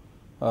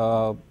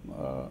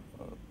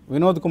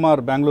వినోద్ కుమార్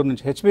బెంగళూరు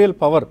నుంచి. HBL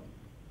power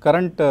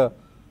current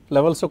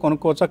levels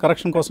కొనుక్కోవచ్చా,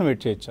 correction కోసం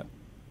వెయిట్ చేయొచ్చా?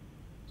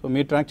 సో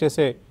మీరు ట్రాక్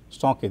చేసే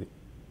స్టాక్ ఇది.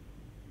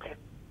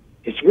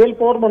 హెచ్బిఎల్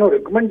పవర్ మనం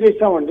రికమెండ్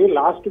చేసామండి.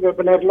 లాస్ట్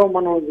వెబినార్ లో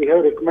మనం we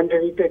have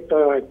recommended it at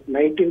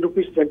 19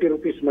 rupees 20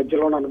 rupees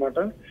మధ్యలోనే అనమాట.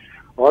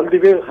 ఆల్ ది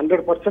వే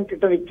 100%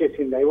 రిటర్న్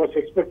ఇచ్చేసింది. I was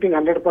expecting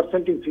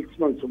 100% in 6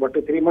 months, but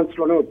 3 months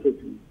లోనే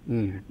వచ్చేసింది.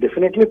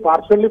 డెఫినెట్లీ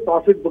పార్షల్లీ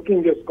ప్రాఫిట్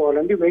బుకింగ్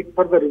చేసుకోవాలండి. Wait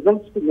for the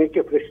results to make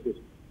a fresh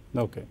decision.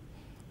 Okay.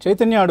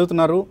 Chaitanya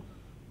అడుగుతున్నారు,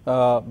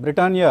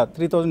 Britannia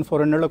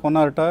 3,400లో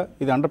కొన్నారట.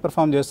 ఇది under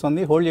perform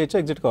చేస్తుంది, hold చేయొచ్చా,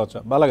 ఎగ్జిట్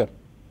కావచ్చా? బాలాగారు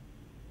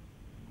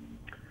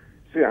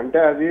అంటే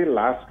అది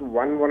లాస్ట్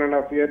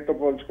 1.5 year తో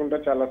పోల్చుకుంటే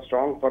చాలా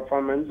strong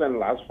performance. And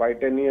last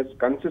 5-10 years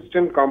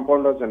consistent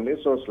compounders అండి.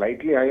 సో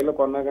స్లైట్లీ హైలో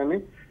కొన్నా కానీ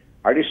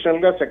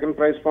అడిషనల్ గా సెకండ్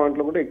ప్రైస్ పాయింట్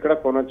లో కూడా ఇక్కడ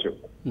కొనొచ్చు.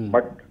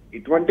 బట్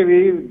ఇటువంటివి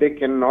they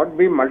can not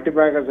be multi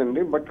baggers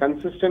అండి. బట్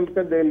కన్సిస్టెంట్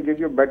గా they will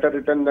give you better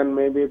return then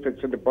maybe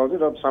fixed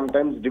deposit are some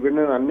times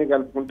dividend అన్ని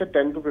కలుపుకుంటే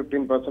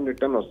 10-15%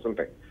 రిటర్న్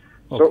వస్తుంటాయి.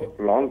 సో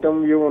లాంగ్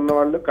టర్మ్ వ్యూ ఉన్న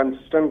వాళ్ళు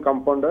consistent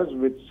compounders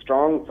with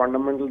strong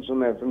fundamentals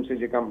ఉన్న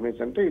FMCG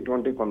companies అంటే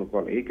ఇటువంటివి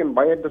కొనుక్కోవాలి. ఈ can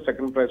buy at the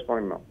second price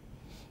point now.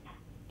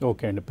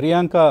 Okay అండి.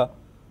 ప్రియాంక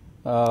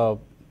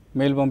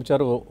మెయిల్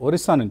పంపించారు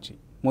ఒరిస్సా నుంచి.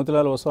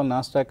 మోతిలాల్ ఓస్వాల్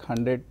నాస్టాక్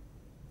 100,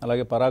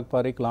 అలాగే Parag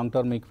Parikh long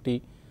term equity,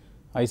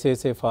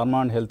 ICICI pharma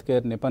and health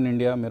care, Nipan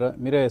India,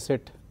 Mira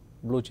asset,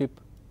 blue chip,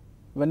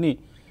 ఇవన్నీ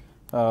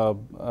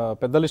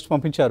పెద్ద లిస్ట్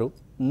పంపించారు.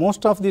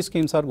 Most of the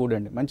schemes are good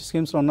అండి. మంచి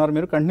స్కీమ్స్లో ఉన్నారు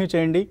మీరు, కంటిన్యూ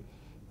చేయండి.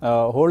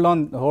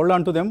 Hold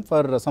on to them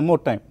for some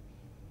more time.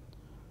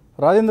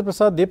 Rajendra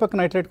Prasad Deepak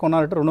nitrate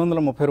కొన్నారట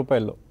 230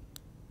 రూపాయల్లో.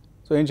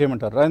 సో ఏం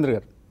చేయమంటారు రాజేంద్ర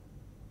గారు?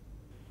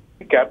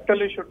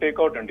 క్యాపిటల్ ఇష్యూ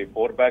టేక్అవుట్ అండి.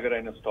 4 bagger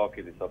అయిన స్టాక్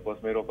ఇది. సపోజ్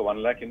మీరు ఒక 1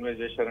 lakh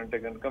ఇన్వెస్ట్ చేశారంటే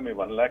కనుక మీ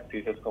 1 lakh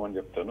తీసేసుకోమని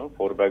చెప్తాను.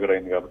 4 bagger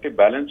అయింది కాబట్టి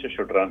balance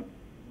should run.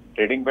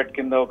 Trading bet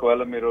కింద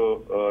ఒకవేళ మీరు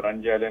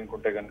రన్ చేయాలి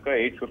అనుకుంటే కనుక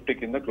 850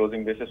 కింద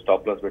క్లోజింగ్ బేసిస్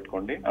స్టాప్ లాస్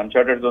పెట్టుకోండి.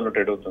 అన్చార్టెడ్ జోన్ లో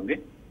ట్రేడ్ అవుతుంది.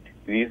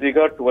 ఇది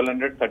ఈజీగా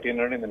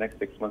 1200-1300 ఇన్ ద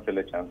నెక్స్ట్ 6 months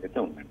వెళ్ళే ఛాన్స్ అయితే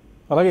ఉందండి.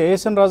 అలాగే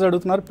ఏఎస్ఎన్ రాజు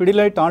అడుగుతున్నారు,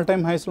 పిడిలైట్ ఆల్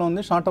టైమ్ హైస్ లో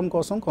ఉంది, షార్ట్ టర్మ్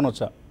కోసం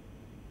కొనొచ్చా?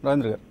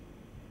 రాజేంద్ర గారు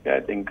I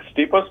think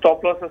steeper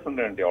stop losses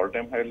ఉన్నాయండి. ఆల్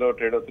టైమ్ హై లో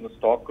ట్రేడ్ అవుతున్న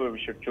stock we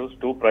should choose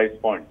 2 price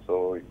points. So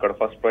ఇక్కడ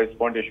first price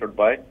point you should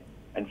buy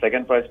and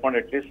second price point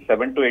at least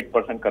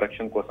 7-8%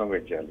 correction కోసం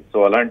wait చేయాలి.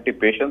 So అలాంటి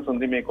patience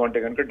ఉంది మీకు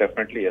అంటే కనుక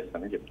డెఫినెట్లీ ఎస్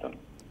అని చెప్తాను.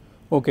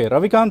 ఓకే.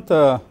 రవికాంత్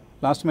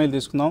లాస్ట్ మెయిల్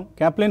తీసుకుందాం.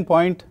 క్యాప్లిన్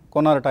పాయింట్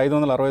కొన్నారట,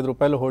 565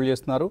 రూపాయలు హోల్డ్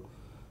చేస్తున్నారు.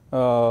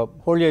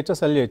 హోల్డ్ చేయొచ్చా,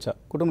 సెల్ చేయొచ్చా?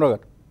 కుటుంబరావు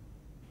గారు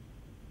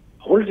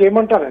హోల్డ్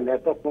చేయమంటారండి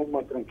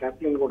మాత్రం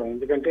క్యాప్లిన్ కూడా,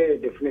 ఎందుకంటే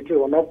definitely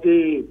one of the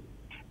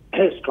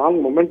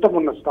strong momentum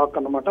ఉన్న స్టాక్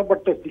అన్నమాట.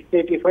 బట్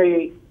 685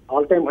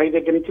 ఆల్ టైమ్ హై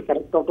దగ్గర నుంచి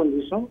కరెక్ట్ అవటం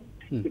చూసాం.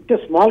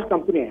 It's small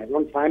company,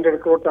 around 500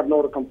 crore turn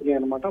over company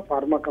అనమాట,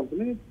 ఫార్మా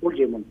కంపెనీ. హోల్డ్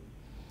చేయమంటారు.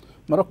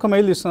 మరొక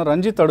మెయిల్ తీస్తున్నారు.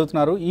 రంజిత్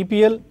అడుగుతున్నారు,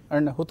 ఈపీఎల్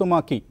అండ్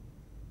హుతుమాకి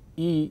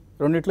ఈ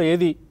రెండిట్లో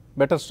ఏది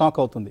బెటర్ స్టాక్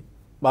అవుతుంది?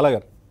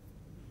 బాలాగారు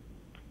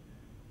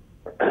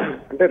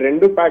అంటే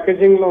రెండు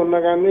ప్యాకేజింగ్ లో ఉన్నా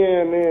కానీ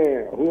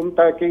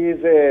హూమ్టాకి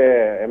ఈజ్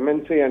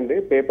ఎంఎన్సీ అండి,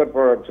 పేపర్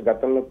ప్రొడక్ట్స్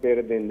గతంలో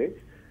పేరు దీంది.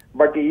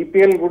 బట్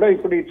ఈపీఎల్ కూడా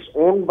ఇప్పుడు its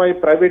own by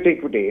private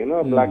equity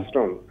black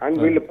stone, and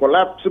వీళ్ళు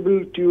కొలాప్సిబుల్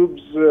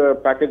ట్యూబ్స్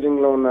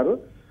ప్యాకేజింగ్ లో ఉన్నారు.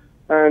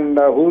 And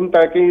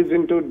Hoontaki is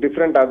into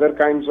different other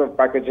kinds of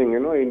packaging,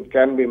 it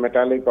can be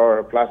metallic or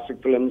plastic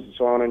films,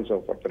 so on and so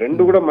forth.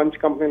 Rendu kuda manchi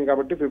company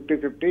kabatti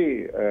 50-50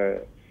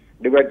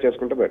 divide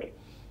cheskunte better.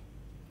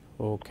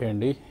 Okay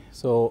అండి.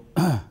 So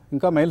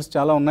ఇంకా mails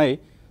చాలా ఉన్నాయి,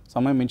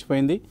 సమయం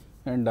మించిపోయింది.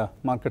 And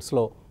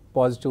మార్కెట్స్లో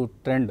positive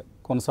trend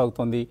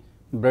కొనసాగుతుంది,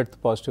 breadth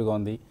పాజిటివ్గా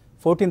ఉంది.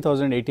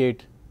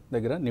 14,088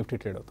 దగ్గర నిఫ్టీ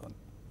ట్రేడ్ అవుతుంది.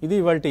 ఇది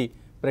ఇవాల్టి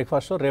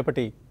బ్రేక్ఫాస్ట్ షో.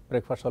 రేపటి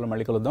బ్రేక్ఫాస్ట్ షోలో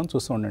మళ్ళీ కలుద్దాం.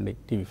 చూస్తూ ఉండండి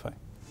TV5.